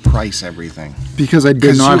 couldn't you price everything? Because I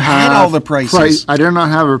did not have all the prices. I did not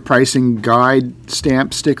have a pricing guide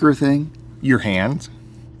stamp sticker thing. Your hand,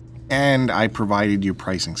 and I provided you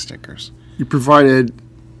pricing stickers. You provided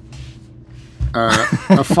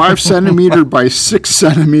a 5 centimeter by 6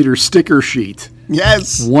 centimeter sticker sheet.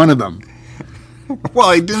 Yes. One of them. Well,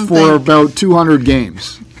 I didn't for about 200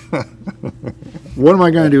 games. What am I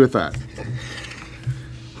going to do with that?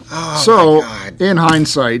 So, in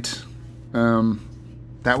hindsight,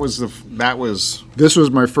 this was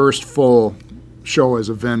my first full show as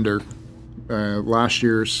a vendor. Last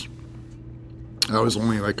year's, I was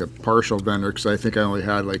only a partial vendor because I think I only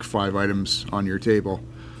had 5 items on your table.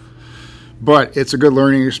 But it's a good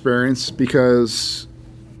learning experience because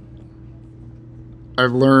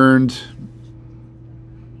I've learned.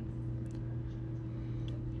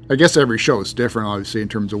 I guess every show is different, obviously, in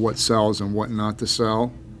terms of what sells and what not to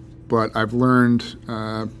sell. But I've learned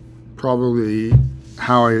probably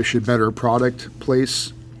how I should better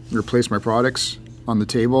place my products on the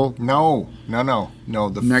table. No.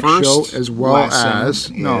 The next first show, as well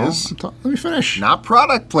as let me finish. Not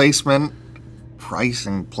product placement,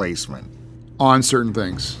 pricing placement on certain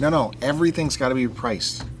things. No, everything's got to be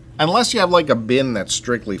priced, unless you have a bin that's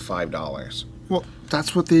strictly $5. Well,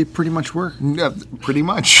 that's what they pretty much were. Yeah, pretty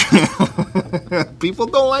much. People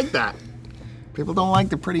don't like that. People don't like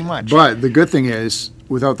the pretty much. But the good thing is,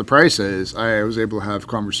 without the prices, I was able to have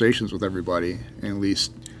conversations with everybody, at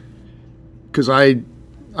least. Because I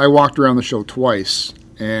walked around the show twice,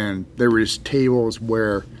 and there were just tables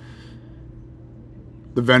where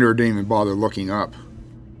the vendor didn't even bother looking up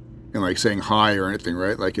and saying hi or anything,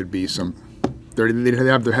 right? It'd be they'd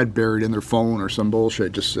have their head buried in their phone or some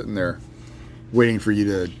bullshit just sitting there waiting for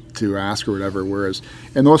you to ask or whatever. Whereas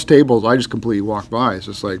in those tables, I just completely walked by. It's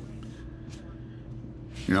just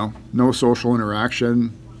no social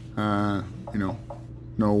interaction, no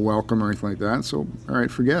welcome or anything like that. So, all right,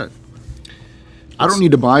 forget it. I don't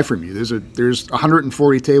need to buy from you. There's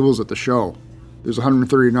 140 tables at the show. There's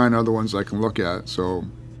 139 other ones I can look at. So,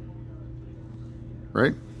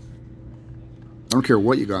 right? I don't care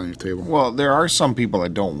what you got on your table. Well, there are some people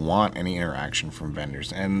that don't want any interaction from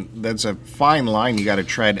vendors, and that's a fine line you got to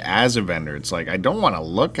tread as a vendor. It's I don't want to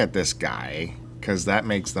look at this guy because that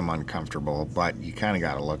makes them uncomfortable, but you kind of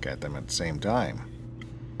got to look at them at the same time.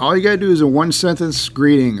 All you got to do is a one-sentence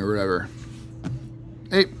greeting or whatever.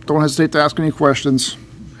 Hey, don't hesitate to ask any questions.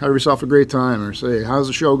 Have yourself a great time. Or say, how's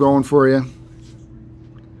the show going for you?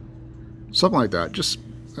 Something like that. Just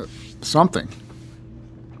something.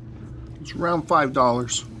 It's around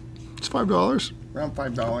 $5. It's $5. Around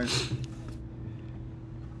 $5.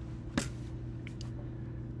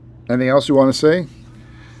 Anything else you want to say?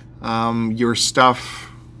 Your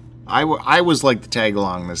stuff. I was like the tag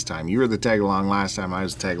along this time. You were the tag along last time. I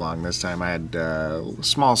was the tag along this time. I had a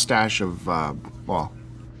small stash of,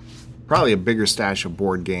 probably a bigger stash of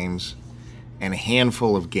board games and a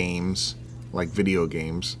handful of games, like video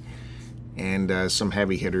games, and some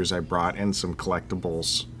heavy hitters I brought and some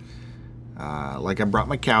collectibles. Like I brought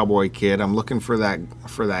my cowboy kit. I'm looking for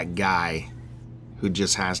that guy who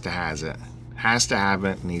just has to have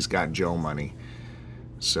it, and he's got Joe money.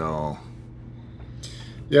 So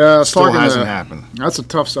yeah, still hasn't happened. That's a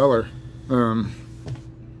tough seller.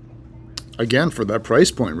 Again, for that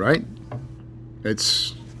price point, right?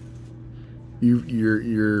 It's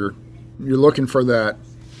you're looking for that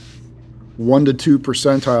 1 to 2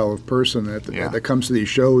 percentile of person that comes to these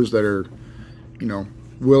shows that are,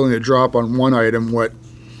 willing to drop on one item what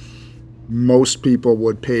most people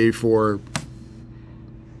would pay for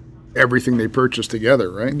everything they purchase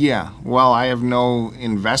together, right? Yeah. Well, I have no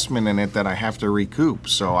investment in it that I have to recoup,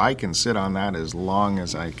 so I can sit on that as long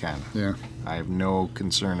as I can. Yeah. I have no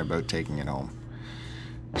concern about taking it home.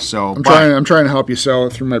 So I'm trying to help you sell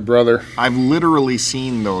it through my brother. I've literally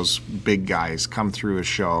seen those big guys come through a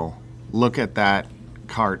show, look at that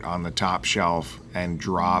cart on the top shelf, and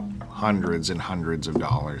drop hundreds and hundreds of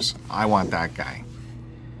dollars. I want that guy.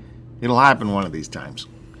 It'll happen one of these times.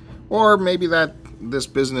 Or maybe this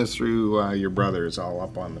business through your brother is all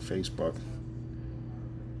up on the Facebook.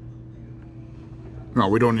 No,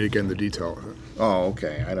 we don't need to get into detail of it. Oh,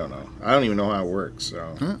 okay. I don't know. I don't even know how it works.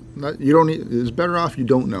 So you don't need. It's better off you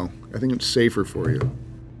don't know. I think it's safer for you.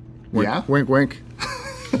 Wink, yeah. Wink, wink.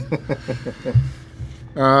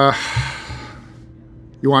 Are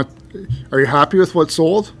you happy with what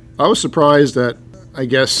sold? I was surprised that. I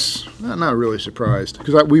guess not really surprised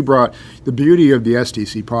because we brought the beauty of the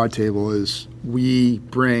STC pod table is we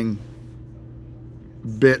bring a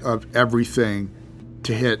bit of everything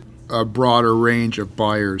to hit a broader range of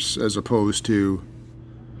buyers as opposed to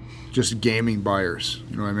just gaming buyers.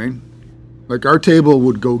 You know what I mean? Like our table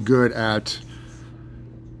would go good at,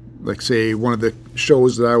 like, say, one of the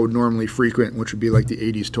shows that I would normally frequent, which would be like the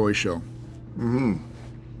 80s toy show. Mm-hmm.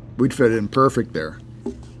 We'd fit in perfect there.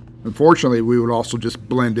 Unfortunately, we would also just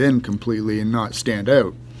blend in completely and not stand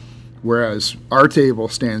out. Whereas our table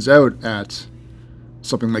stands out at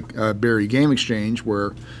something like Barrie Game Exchange,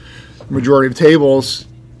 where the majority of tables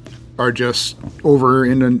are just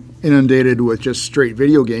inundated with just straight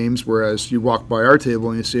video games, whereas you walk by our table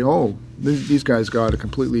and you see, oh, these guys got a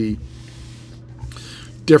completely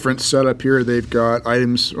different setup here. They've got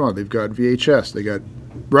items, they've got VHS, they got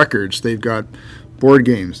records, they've got board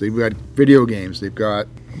games, they've got video games, they've got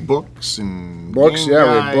books and books. game Yeah,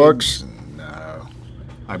 we guides, have books. And,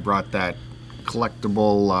 I brought that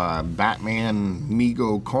collectible Batman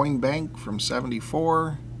Mego coin bank from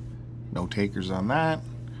 '74. No takers on that.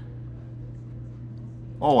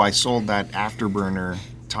 Oh, I sold that Afterburner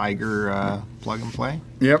Tiger plug and play.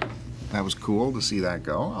 Yep. That was cool to see that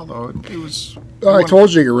go. Although it was. I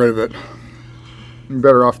told you to get rid of it. You're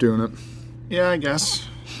better off doing it. Yeah, I guess.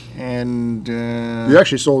 And you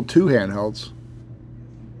actually sold 2 handhelds.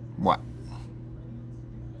 What?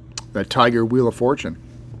 That Tiger Wheel of Fortune.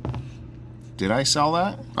 Did I sell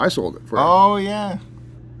that? I sold it for you. Oh, yeah.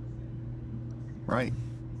 Right.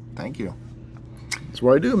 Thank you. That's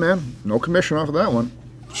what I do, man. No commission off of that one.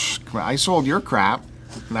 I sold your crap,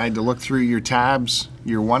 and I had to look through your tabs,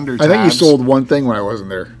 your Wonder tabs. I think you sold one thing when I wasn't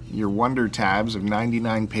there. Your Wonder tabs of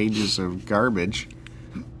 99 pages of garbage.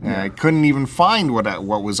 Yeah. I couldn't even find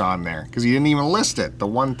what was on there because you didn't even list it. The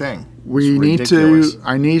one thing.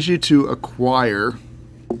 I need you to acquire,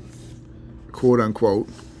 quote unquote,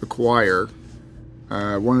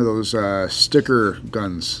 one of those sticker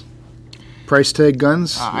guns, price tag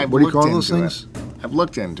guns. What do you call those things? I've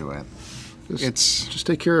looked into it. Just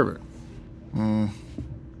take care of it.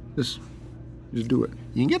 Just do it.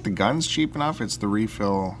 You can get the guns cheap enough. It's the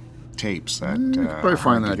refill tapes that you can probably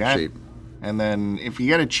find that cheap. And then if you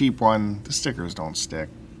get a cheap one, the stickers don't stick.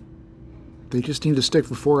 They just need to stick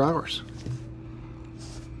for 4 hours.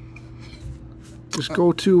 Just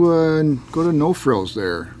go to No Frills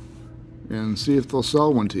there and see if they'll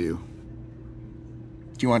sell one to you.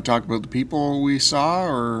 Do you want to talk about the people we saw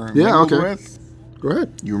or yeah, okay. with? Go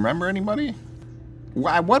ahead. You remember anybody?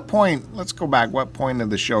 At what point? Let's go back. What point of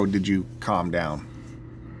the show did you calm down?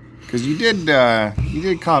 Because you did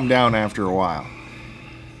calm down after a while.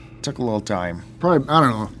 Took a little time. Probably, I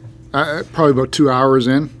don't know, probably about 2 hours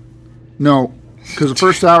in. No, because the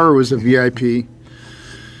first hour was a VIP,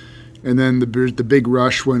 and then the big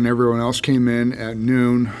rush when everyone else came in at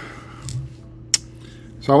noon.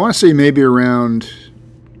 So I want to say maybe around,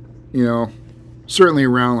 certainly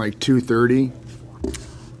around like 2:30.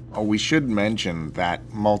 Oh, we should mention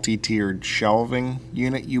that multi-tiered shelving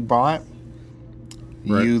unit you bought.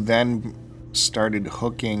 Right. You then started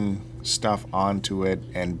hooking stuff onto it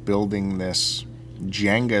and building this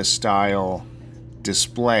Jenga-style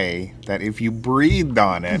display that if you breathed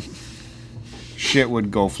on it, shit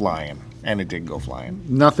would go flying. And it did go flying.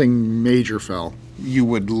 Nothing major fell. You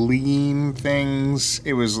would lean things.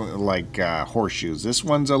 It was like horseshoes. This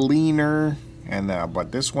one's a leaner,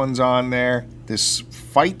 but this one's on there. This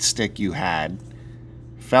fight stick you had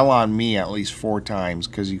fell on me at least 4 times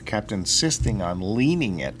because you kept insisting on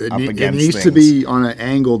leaning it up against It needs things. to be on an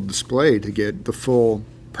angled display to get the full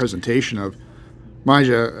presentation of. Mind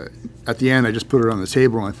you, at the end, I just put it on the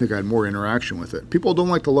table, and I think I had more interaction with it. People don't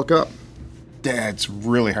like to look up. It's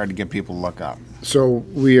really hard to get people to look up. So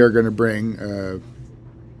we are going to bring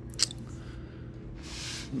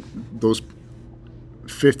those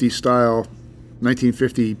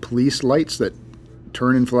 1950 police lights that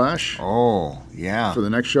turn and flash Oh, yeah. for the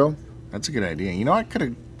next show. That's a good idea. You know, I could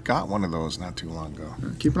have got one of those not too long ago.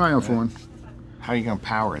 Keep an eye out for one. How are you going to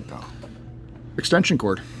power it, though? Extension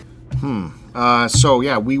cord.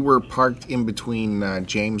 We were parked in between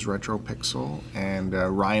James Retro Pixel and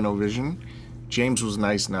Rhino-Vision. James was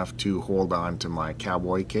nice enough to hold on to my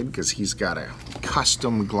Cowboy Kid because he's got a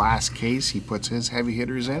custom glass case he puts his heavy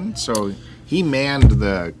hitters in. So he manned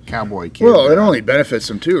the Cowboy Kid. Well, it only benefits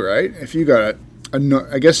them too, right? If you got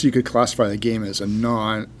I guess you could classify the game as a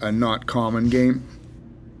not common game.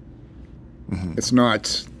 Mm-hmm. It's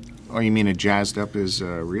not. Oh, you mean it jazzed up his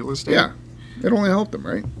real estate? Yeah, it only helped them,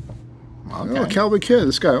 right? Okay. Oh, Cowboy Kid,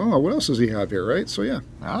 this guy. Oh, what else does he have here, right? So yeah,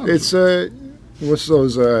 Oh. it's what's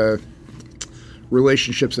those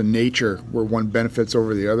relationships in nature where one benefits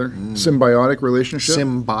over the other? Symbiotic relationship.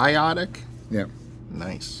 Symbiotic? Yeah,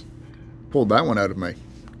 Nice. pulled that one out of my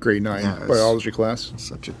grade 9 Yeah, it's- biology class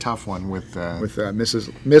Such a tough one with with Miss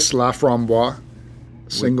Laframboise,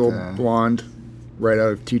 single With, blonde, right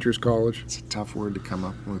out of teachers college. it's a tough word to come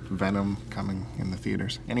up with. Venom coming in the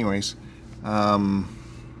theaters. Anyways,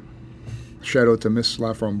 Shout out to Miss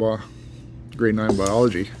Laframboise, grade 9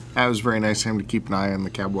 biology. that was very nice of him to keep an eye on the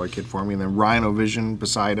Cowboy Kid for me. And then Rhino Vision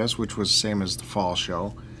beside us, which was the same as the fall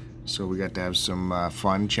show. So we got to have some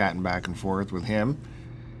fun chatting back and forth with him.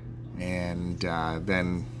 And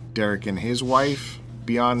then Derek and his wife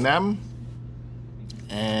beyond them.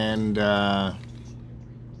 And,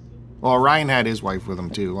 Ryan had his wife with him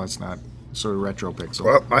too. Let's not. So Retro Pixel.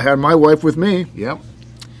 Well, I had my wife with me. Yep.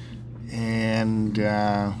 And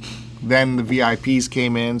then the VIPs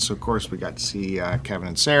came in, so of course we got to see Kevin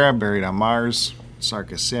and Sarah, Buried on Mars,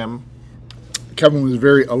 Sarka Sim. Kevin was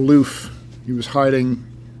very aloof. He was hiding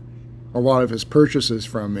a lot of his purchases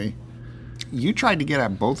from me. You tried to get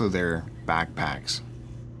at both of their backpacks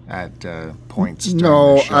at points. during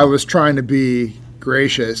No, the show. I was trying to be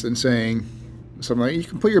gracious and saying something like, you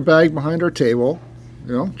can put your bag behind our table.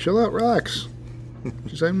 Chill out, relax.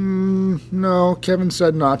 She said, no, Kevin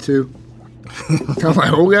said not to. I'm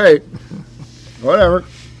like, okay, whatever.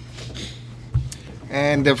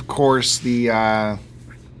 And of course the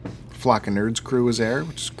Flock of Nerds crew was there,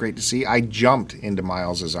 which is great to see. I jumped into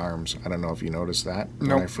Miles's arms. I don't know if you noticed that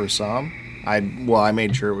when I first saw him. I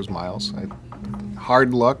made sure it was Miles.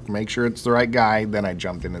 Hard look, make sure it's the right guy. Then I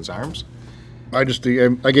jumped in his arms. I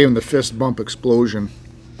gave him the fist bump explosion.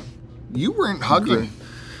 You weren't hugging.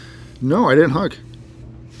 No, I didn't hug.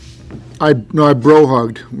 I bro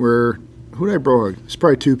hugged. Who did I bro hug? It's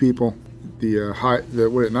probably 2 people.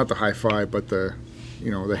 Not the high five, but the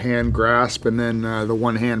hand grasp, and then the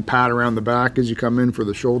one hand pat around the back as you come in for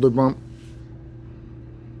the shoulder bump.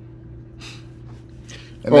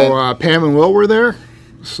 And then, Pam and Will were there.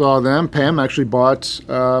 Saw them. Pam actually bought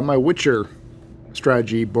my Witcher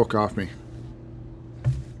strategy book off me.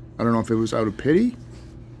 I don't know if it was out of pity,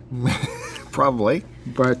 probably.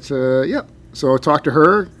 but yeah. So I talked to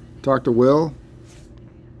her, talked to Will.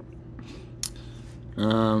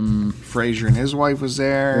 Fraser and his wife was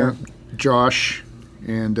there. Yeah. Josh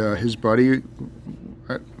and his buddy.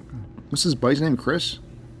 What's his buddy's name? Chris?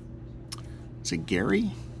 Is it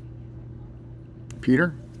Gary?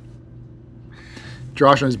 Peter?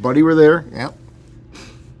 Josh and his buddy were there. Yep.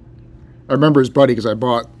 I remember his buddy because I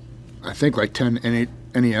bought, I think, like 10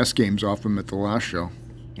 NES games off him at the last show.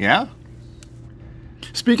 Yeah?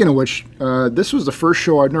 Speaking of which, this was the first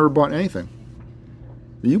show I'd never bought anything.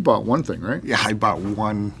 You bought one thing, right? Yeah, I bought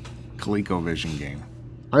one ColecoVision game.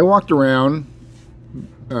 I walked around.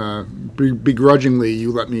 Begrudgingly,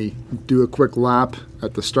 you let me do a quick lap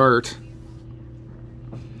at the start.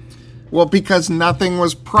 Well, because nothing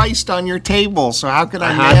was priced on your table, so how could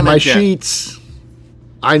I had my manage it? sheets.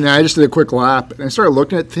 I just did a quick lap, and I started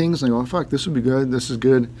looking at things, and I go, fuck, this would be good, this is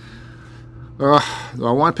good. Do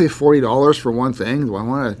I want to pay $40 for one thing? Do I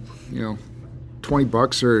want to,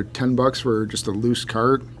 $20 or $10 for just a loose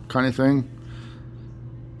cart kind of thing?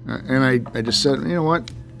 And I just said, you know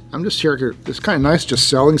what? I'm just here. It's kind of nice just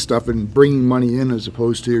selling stuff and bringing money in as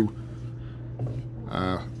opposed to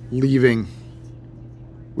leaving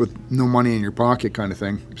with no money in your pocket kind of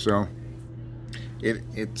thing. So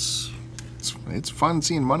It's fun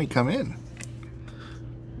seeing money come in.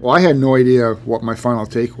 Well, I had no idea what my final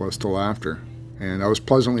take was till after, and I was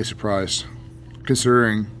pleasantly surprised,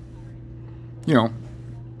 considering, I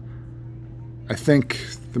think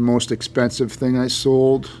the most expensive thing I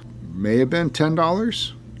sold may have been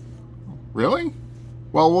 $10. Really?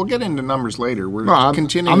 Well, we'll get into numbers later. We're No,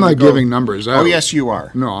 continuing. I'm not to go. giving numbers out. Oh, yes, you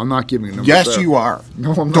are. No, I'm not giving numbers out. Yes, you are.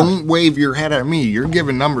 No, I'm not. Don't wave your head at me. You're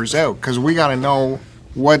giving numbers out because we got to know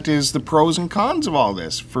what is the pros and cons of all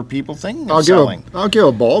this for people thinking of selling. I'll give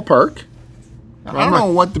a ballpark. I don't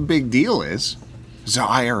know what the big deal is. Is the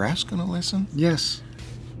IRS going to listen? Yes.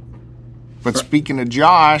 But speaking of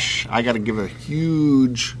Josh, I got to give a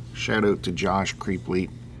huge shout out to Josh Creepleet.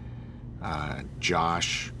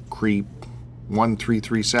 Josh Creep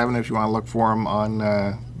 1337 if you want to look for him on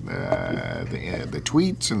the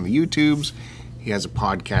tweets and the YouTubes. He has a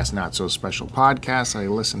podcast, Not So Special Podcast, I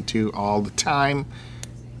listen to all the time.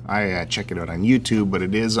 I check it out on YouTube, but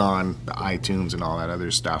it is on the iTunes and all that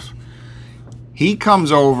other stuff. He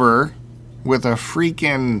comes over with a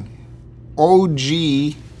freaking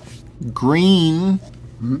OG green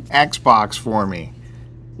Xbox for me,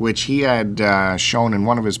 which he had shown in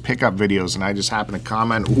one of his pickup videos, and I just happened to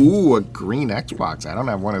comment, ooh, a green Xbox. I don't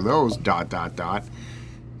have one of those, ...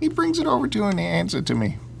 He brings it over to and hands it to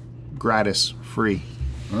me. Gratis, free.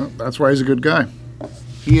 Well, that's why he's a good guy.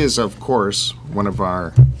 He is, of course,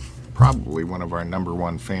 probably one of our number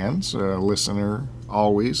one fans, listener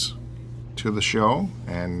always to the show,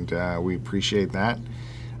 and we appreciate that.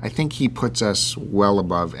 I think he puts us well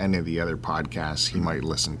above any of the other podcasts he might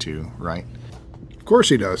listen to, right? Of course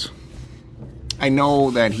he does. I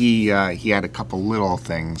know that he had a couple little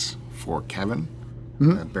things for Kevin,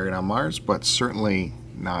 Buried on Mars, but certainly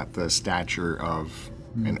not the stature of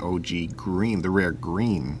an OG green, the rare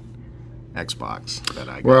green Xbox that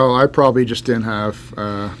I got. Well, I probably just didn't have...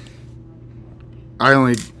 I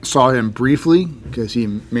only saw him briefly because he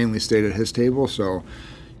mainly stayed at his table, so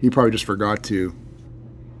he probably just forgot to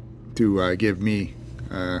give me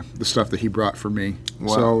the stuff that he brought for me.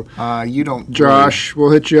 Well, so you don't... Josh,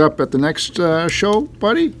 we'll hit you up at the next show,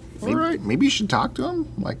 buddy. All right. Maybe you should talk to him,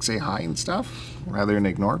 like say hi and stuff, rather than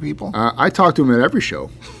ignore people. I talk to him at every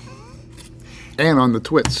show. And on the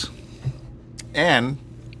twits. And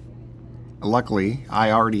luckily,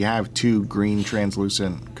 I already have 2 green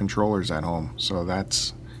translucent controllers at home. So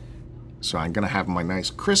I'm going to have my nice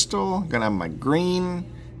crystal, I'm going to have my green.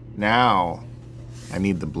 Now, I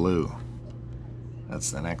need the blue. That's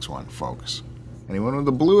the next one, folks. Anyone with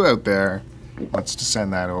the blue out there wants to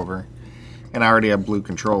send that over. And I already have blue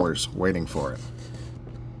controllers waiting for it.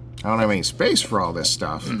 I don't have any space for all this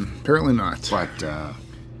stuff. Apparently not. But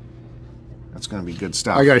that's going to be good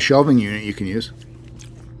stuff. I got a shelving unit you can use.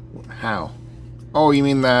 How? Oh, you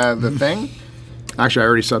mean the thing? Actually, I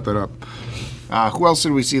already set that up. Who else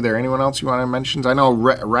did we see there? Anyone else you want to mention? I know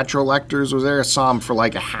Retrolectors was there. I saw him for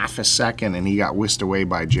like a half a second, and he got whisked away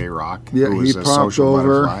by J-Rock, Yeah, who was he a popped social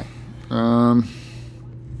over. butterfly.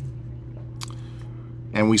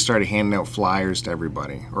 And we started handing out flyers to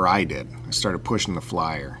everybody, or I did. I started pushing the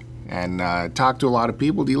flyer and talked to a lot of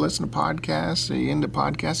people. Do you listen to podcasts? Are you into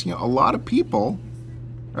podcasts? A lot of people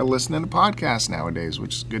are listening to podcasts nowadays,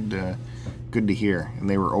 which is good to hear. And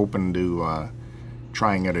they were open to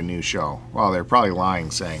trying out a new show. Well, they're probably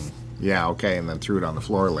lying, saying, yeah, okay, and then threw it on the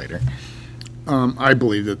floor later. I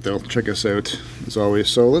believe that they'll check us out, as always.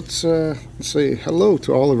 So let's say hello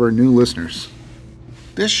to all of our new listeners.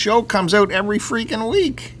 This show comes out every freaking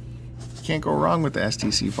week. Can't go wrong with the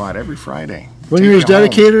STC pod every Friday. When you're as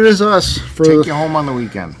dedicated as us for Take you home on the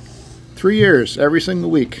weekend. 3 years, every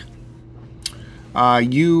single week.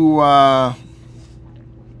 What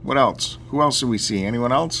else? Who else did we see?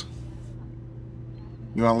 Anyone else?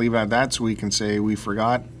 You want to leave it at that so we can say we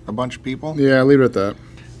forgot a bunch of people? Yeah, leave it at that.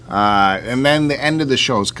 And then the end of the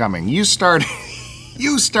show's coming. You started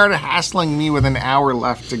hassling me with an hour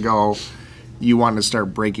left to go. You wanted to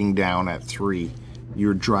start breaking down at 3.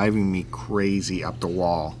 You're driving me crazy up the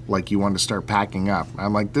wall. Like you wanted to start packing up.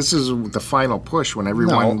 I'm like, this is the final push when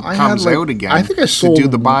everyone comes out again. I think I sold, to do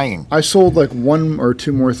the buying. I sold like 1 or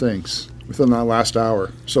 2 more things within that last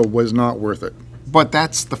hour, so it was not worth it. But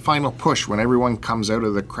that's the final push when everyone comes out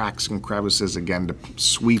of the cracks and crevices again to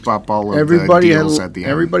sweep up all of the deals at the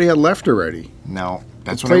end. Everybody had left already. No,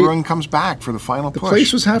 that's when everyone comes back for the final push. The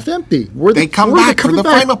place was half empty. They come back for the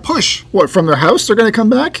final push. What, from their house they're going to come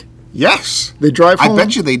back? Yes. They drive home. I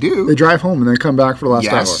bet you they do. They drive home and then come back for the last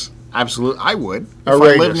hour. Yes, absolutely. I would.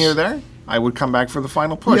 Outrageous. If I lived near there, I would come back for the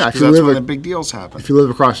final push. Yeah, because that's when the big deals happen. If you live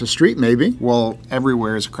across the street, maybe. Well,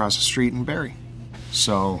 everywhere is across the street in Barrie.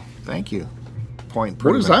 So, thank you. Point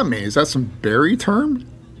proven. What does that mean? Is that some Barrie term?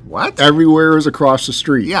 What? Everywhere is across the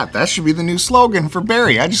street. Yeah, that should be the new slogan for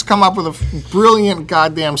Barrie. I just come up with a brilliant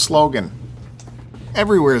goddamn slogan.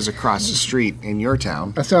 Everywhere is across the street in your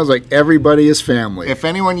town. That sounds like everybody is family. If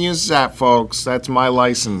anyone uses that, folks, that's my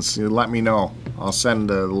license. You let me know. I'll send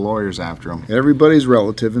the lawyers after them. Everybody's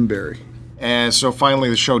relative in Barrie. And so finally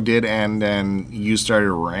the show did end, and you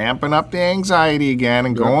started ramping up the anxiety again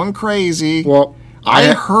and going crazy. Well,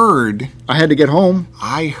 I heard to get home.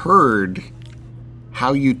 I heard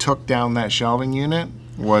how you took down that shelving unit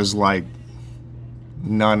was like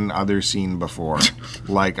none other seen before.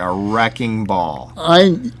 Like a wrecking ball.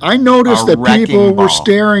 I noticed that people were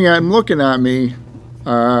staring at and looking at me.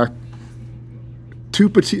 Two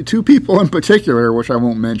people in particular, which I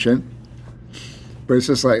won't mention. But it's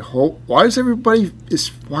just like, why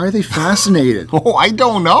are they fascinated? Oh, I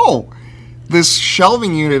don't know. This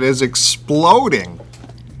shelving unit is exploding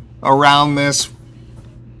around this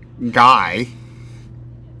guy.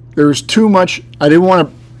 There's too much. I didn't want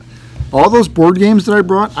to. All those board games that I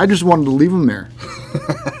brought, I just wanted to leave them there.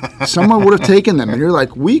 Someone would have taken them, and you're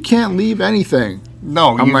like, we can't leave anything.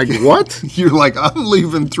 No, I'm like, what? You're like, I'm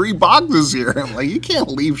leaving 3 boxes here. I'm like, you can't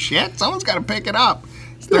leave shit. Someone's got to pick it up.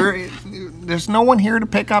 There's no one here to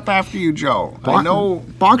pick up after you, Joe. I know.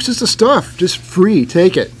 Boxes of stuff, just free.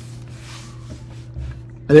 Take it.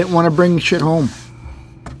 I didn't want to bring shit home.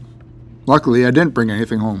 Luckily, I didn't bring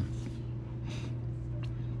anything home.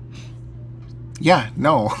 Yeah,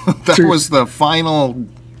 no. That was the final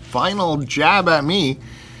jab at me.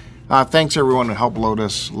 Thanks, everyone, who helped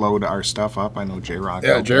load our stuff up. I know J-Rock.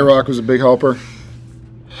 Yeah, J-Rock was a big helper.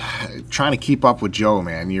 Trying to keep up with Joe,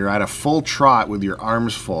 man. You're at a full trot with your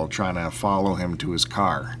arms full trying to follow him to his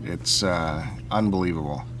car. It's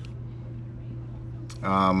unbelievable.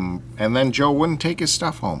 And then Joe wouldn't take his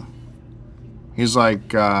stuff home. He's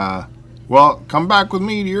like, well, come back with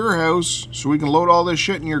me to your house so we can load all this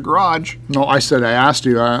shit in your garage. No, I asked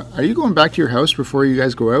you, are you going back to your house before you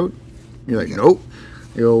guys go out? You're like, nope.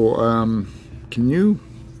 You go, can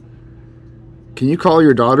you call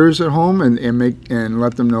your daughters at home and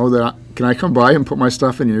let them know that can I come by and put my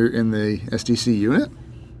stuff in the SDC unit?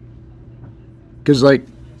 Because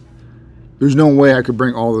there's no way I could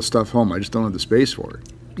bring all this stuff home. I just don't have the space for it.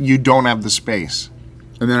 You don't have the space.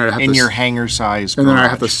 And then I'd have in your hangar size. And then I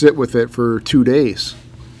have to sit with it for 2 days.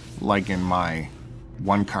 Like in my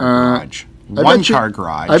 1-car garage. 1-car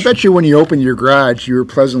garage. I bet you when you opened your garage, you were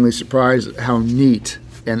pleasantly surprised at how neat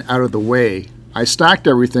and out of the way I stacked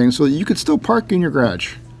everything so that you could still park in your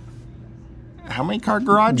garage. How many car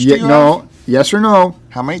garage do you have? Yes or no?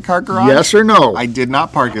 How many car garage? Yes or no? I did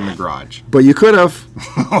not park in the garage. But you could have.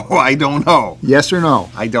 Oh, I don't know. Yes or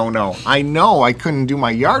no? I don't know. I know I couldn't do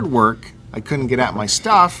my yard work. I couldn't get at my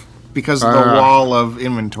stuff because of the wall of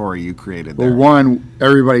inventory you created there. Well, one,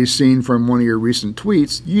 everybody's seen from one of your recent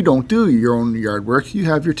tweets, you don't do your own yard work. You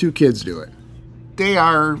have your 2 kids do it. They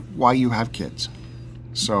are why you have kids.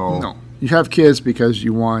 So no. You have kids because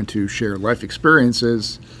you want to share life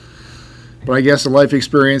experiences. But I guess the life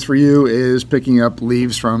experience for you is picking up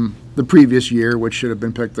leaves from the previous year, which should have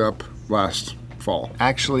been picked up last fall.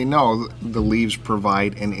 Actually, no. The leaves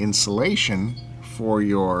provide an insulation for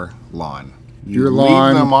your lawn. You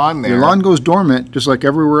leave them on there. Your lawn goes dormant, just like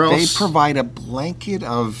everywhere else. They provide a blanket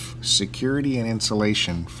of security and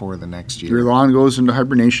insulation for the next year. Your lawn goes into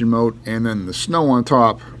hibernation mode, and then the snow on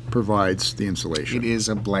top provides the insulation. It is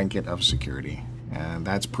a blanket of security, and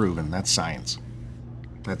that's proven. That's science.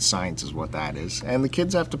 That science is what that is. And the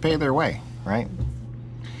kids have to pay their way, right?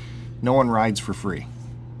 No one rides for free.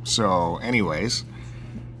 So, anyways.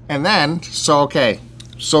 And then, so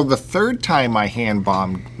the 3rd time I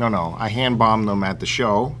hand-bombed them at the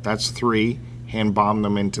show. That's 3. Hand-bombed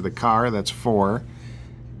them into the car. That's 4.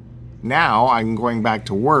 Now, I'm going back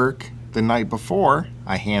to work. The night before,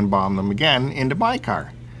 I hand-bombed them again into my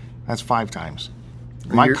car. That's 5 times.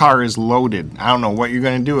 My You're- car is loaded. I don't know what you're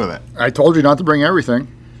going to do with it. I told you not to bring everything.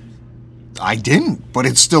 I didn't, but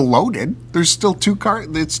it's still loaded. There's still 2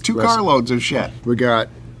 Listen. carloads of shit. We got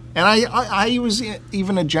And I was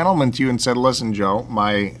even a gentleman to you and said, listen, Joe,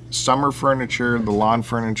 my summer furniture, the lawn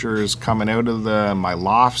furniture is coming out of my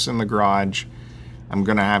loft's in the garage. I'm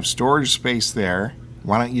going to have storage space there.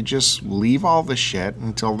 Why don't you just leave all the shit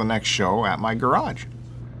until the next show at my garage?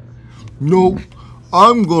 No,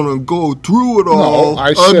 I'm going to go through it all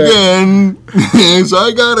I said- again. So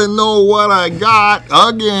I got to know what I got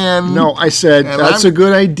again. No, I said And that's I'm- a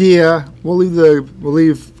good idea. We'll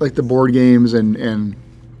leave like the board games and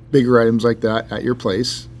bigger items like that at your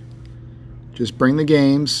place. Just bring the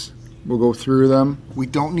games. We'll go through them. We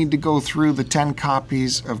don't need to go through the 10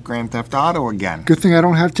 copies of Grand Theft Auto again. Good thing I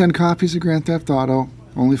don't have 10 copies of Grand Theft Auto.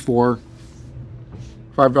 Only 4.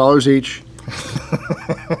 $5 each.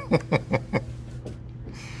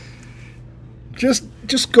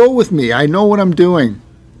 Just go with me. I know what I'm doing.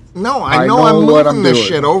 No, I I know know I'm what moving I'm this doing.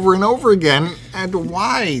 shit over and over again. And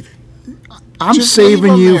why? I'm Just leave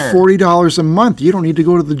saving them you there. $40 a month. You don't need to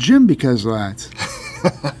go to the gym because of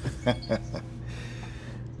that.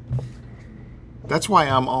 That's why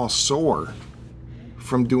I'm all sore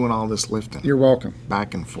from doing all this lifting You're welcome.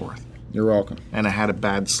 back and forth. You're welcome. And I had a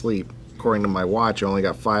bad sleep. According to my watch, I only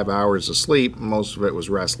got 5 hours of sleep. Most of it was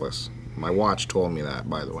restless. My watch told me that,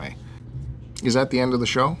 by the way. Is that the end of the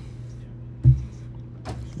show?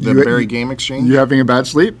 The You- Barry Game Exchange? You having a bad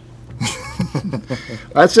sleep?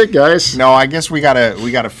 That's it, guys. No, I guess we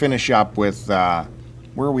gotta finish up with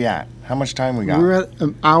where are we at? How much time we got? We're at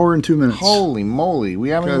an hour and 2 minutes. Holy moly, we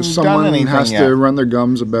haven't even Because done someone anything has yet. to run their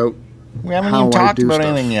gums about. We haven't how even I talked do about stuff.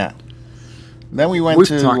 anything yet. Then we went We've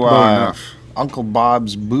to talked about enough. Uncle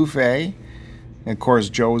Bob's Buffet. And of course,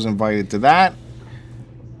 Joe was invited to that.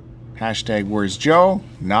 Hashtag where's Joe?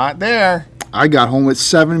 Not there. I got home at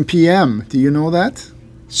 7 p.m. Do you know that?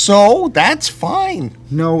 So, that's fine.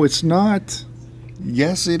 No, it's not.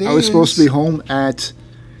 Yes, it is. I was supposed to be home at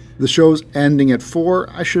the show's ending at 4.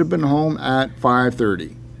 I should have been home at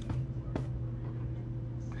 5:30.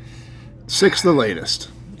 6 the latest.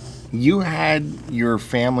 You had your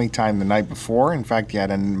family time the night before. In fact, you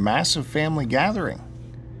had a massive family gathering.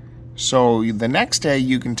 So the next day,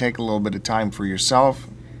 you can take a little bit of time for yourself,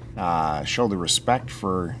 show the respect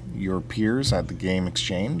for your peers at the Game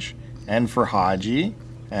Exchange, and for Haji,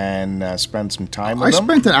 and spend some time I with them.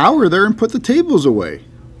 spent an hour there and put the tables away.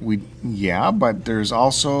 Yeah, but there's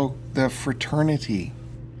also the fraternity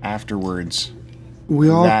afterwards. We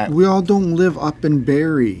all That- don't live up in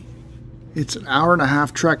Barrie. It's an hour and a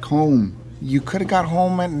half trek home. You could have got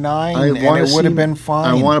home at 9, I and wanna it would have see- been fine.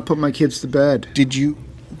 I want to put my kids to bed. Did you?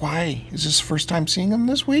 Why? Is this the first time seeing them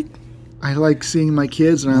this week? I like seeing my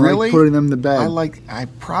kids and I Really? like putting them to bed. I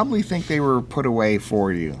probably think they were put away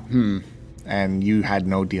for you. And you had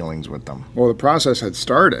no dealings with them. Well, the process had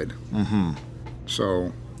started.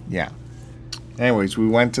 So, Yeah. Anyways, we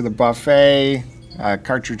went to the buffet,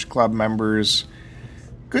 Cartridge Club members.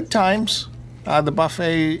 Good times. The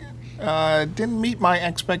buffet didn't meet my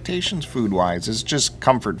expectations food-wise. It's just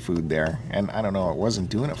comfort food there. And I don't know, it wasn't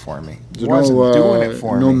doing it for me. It wasn't doing it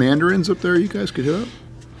for no me. mandarins up there you guys could hit up?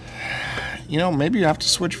 You know, maybe you have to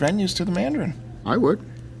switch venues to the Mandarin. I would.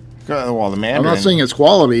 Well, the Mandarin... I'm not saying it's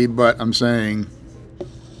quality, but I'm saying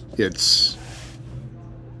it's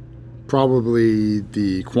probably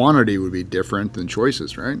the quantity would be different than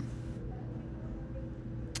choices, right?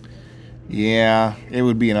 Yeah, it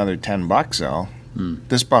would be another $10 though.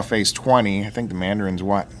 This buffet's 20. I think the Mandarin's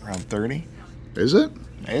what, around 30? Is it?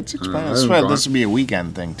 It's I expensive. haven't Well, gone. this would be a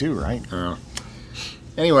weekend thing too, right? Yeah.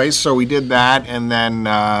 Anyways, so we did that, and then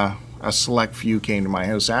a select few came to my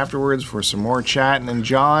house afterwards for some more chatting and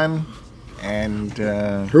John, and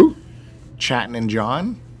Who? chatting and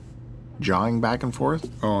John, jawing back and forth.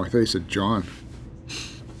 Oh, I thought you said John.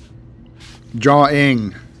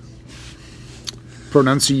 Jawing.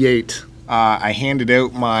 Pronunciate. I handed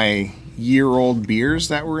out my year-old beers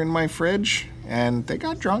that were in my fridge, and they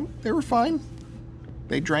got drunk. They were fine.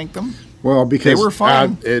 They drank them. Well, because were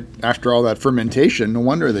fine. After all that fermentation, no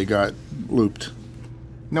wonder they got looped.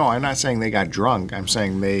 No, I'm not saying they got drunk. I'm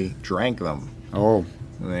saying they drank them. Oh,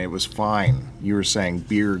 And it was fine. You were saying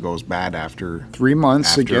beer goes bad after. 3 months.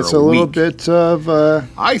 After It gets a a little week. bit of.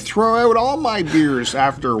 I throw out all my beers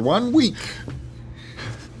after 1 week.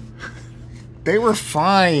 They were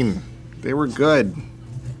fine. They were good.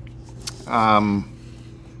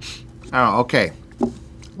 Okay.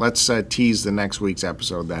 Let's tease the next week's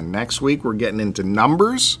episode then. Next week, we're getting into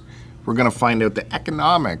numbers. We're going to find out the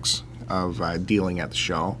economics of dealing at the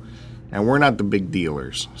show. And we're not the big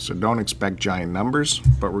dealers, so don't expect giant numbers,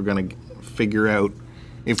 but we're going to figure out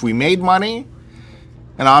if we made money,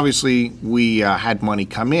 and obviously we had money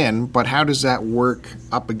come in, but how does that work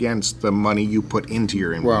up against the money you put into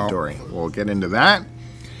your inventory? We'll get into that,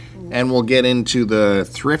 and we'll get into the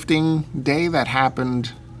thrifting day that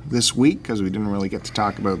happened this week, because we didn't really get to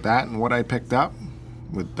talk about that and what I picked up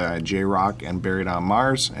with J-Rock and Buried on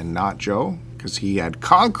Mars, and not Joe, because he had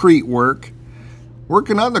concrete work,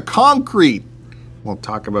 working on the concrete. We'll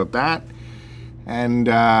talk about that, and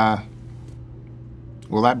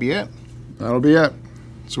will that be it? That'll be it.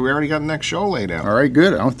 So we already got the next show laid out. All right,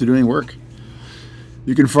 good. I don't have to do any work.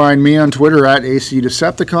 You can find me on Twitter at AC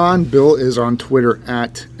Decepticon. Bill is on Twitter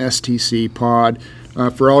at STCPod.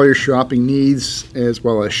 For all your shopping needs, as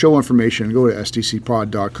well as show information, go to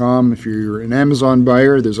stcpod.com. If you're an Amazon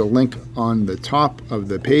buyer, there's a link on the top of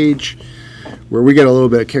the page where we get a little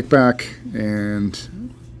bit of kickback, and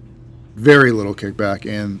very little kickback,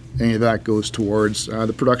 and any of that goes towards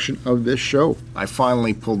the production of this show. I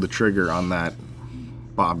finally pulled the trigger on that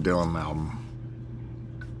Bob Dylan album.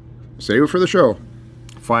 Save it for the show.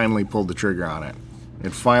 Finally pulled the trigger on it.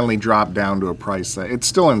 It finally dropped down to a price that it's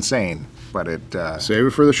still insane, but it save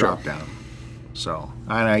it for the show. Dropped down. So,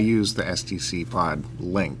 and I used the STC Pod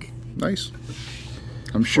link. Nice.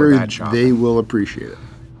 I'm sure they will appreciate it.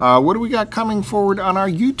 What do we got coming forward on our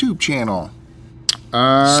YouTube channel?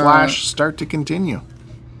 /start to continue.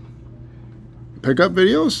 Pickup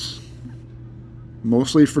videos?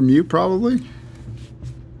 Mostly from you, probably?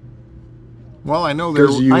 Well, I know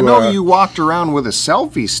you walked around with a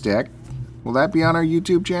selfie stick. Will that be on our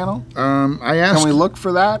YouTube channel? I asked. Can we look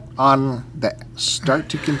for that on the Start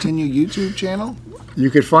to Continue YouTube channel? You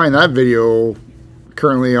could find that video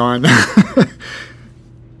currently on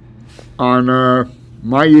on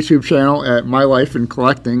my YouTube channel at My Life in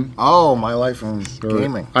Collecting. Oh, My Life in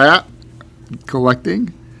Gaming.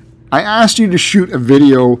 Collecting. I asked you to shoot a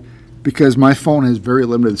video because my phone has very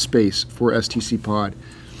limited space for STC Pod.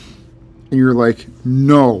 And you're like,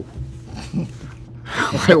 no.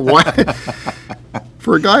 Like, what?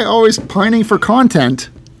 For a guy always pining for content,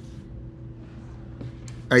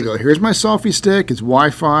 I go, here's my selfie stick. It's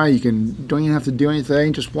Wi-Fi. Don't even have to do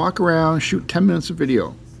anything. Just walk around, shoot 10 minutes of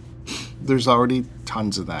video. There's already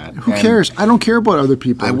tons of that. Who cares? I don't care about other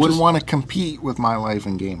people. I wouldn't want to compete with My Life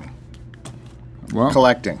in Gaming. Well,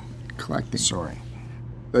 Collecting. Sorry.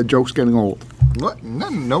 The joke's getting old. What?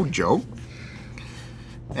 No joke.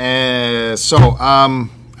 I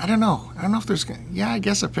don't know. I don't know if there's... Yeah, I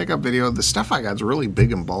guess a pickup video. The stuff I got is really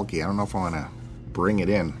big and bulky. I don't know if I want to bring it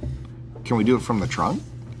in. Can we do it from the trunk?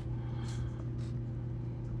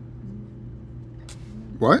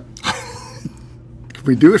 What? If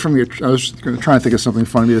we do it from your... I was going to try and think of something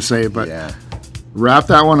funny to say, but... Yeah. Wrap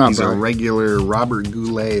that one up. He's a regular Robert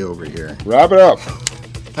Goulet over here. Wrap it up.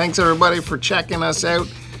 Thanks, everybody, for checking us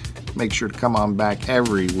out. Make sure to come on back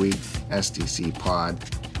every week, STC Pod,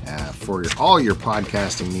 for all your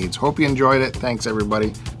podcasting needs. Hope you enjoyed it. Thanks,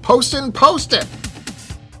 everybody. Post it.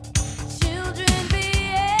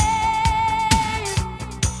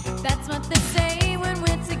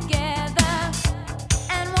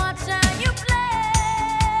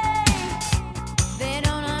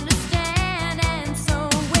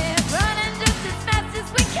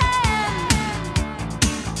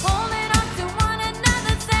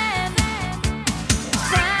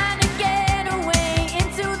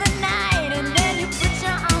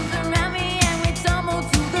 Around me and we tumble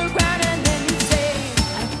to the ground, and then you say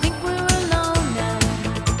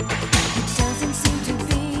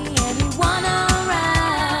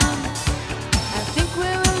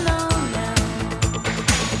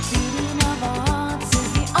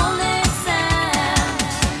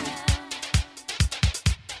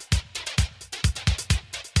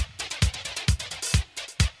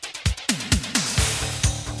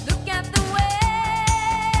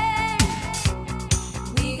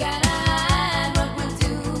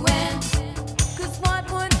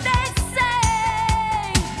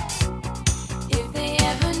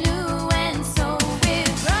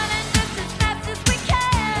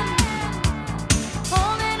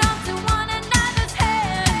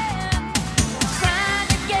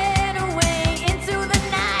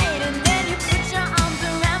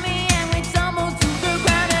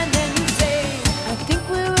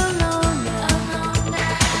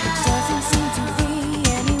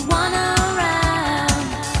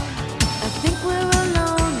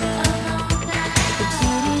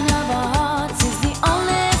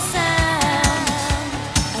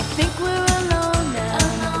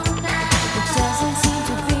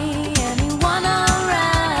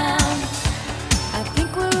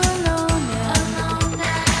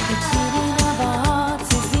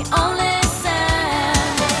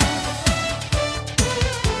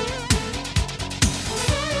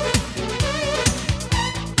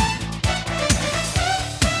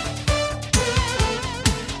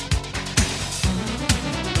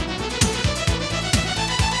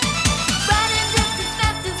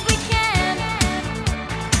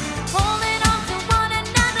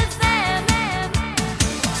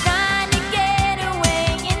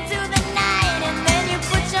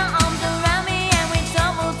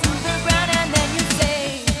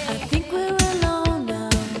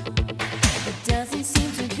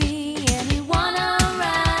seem to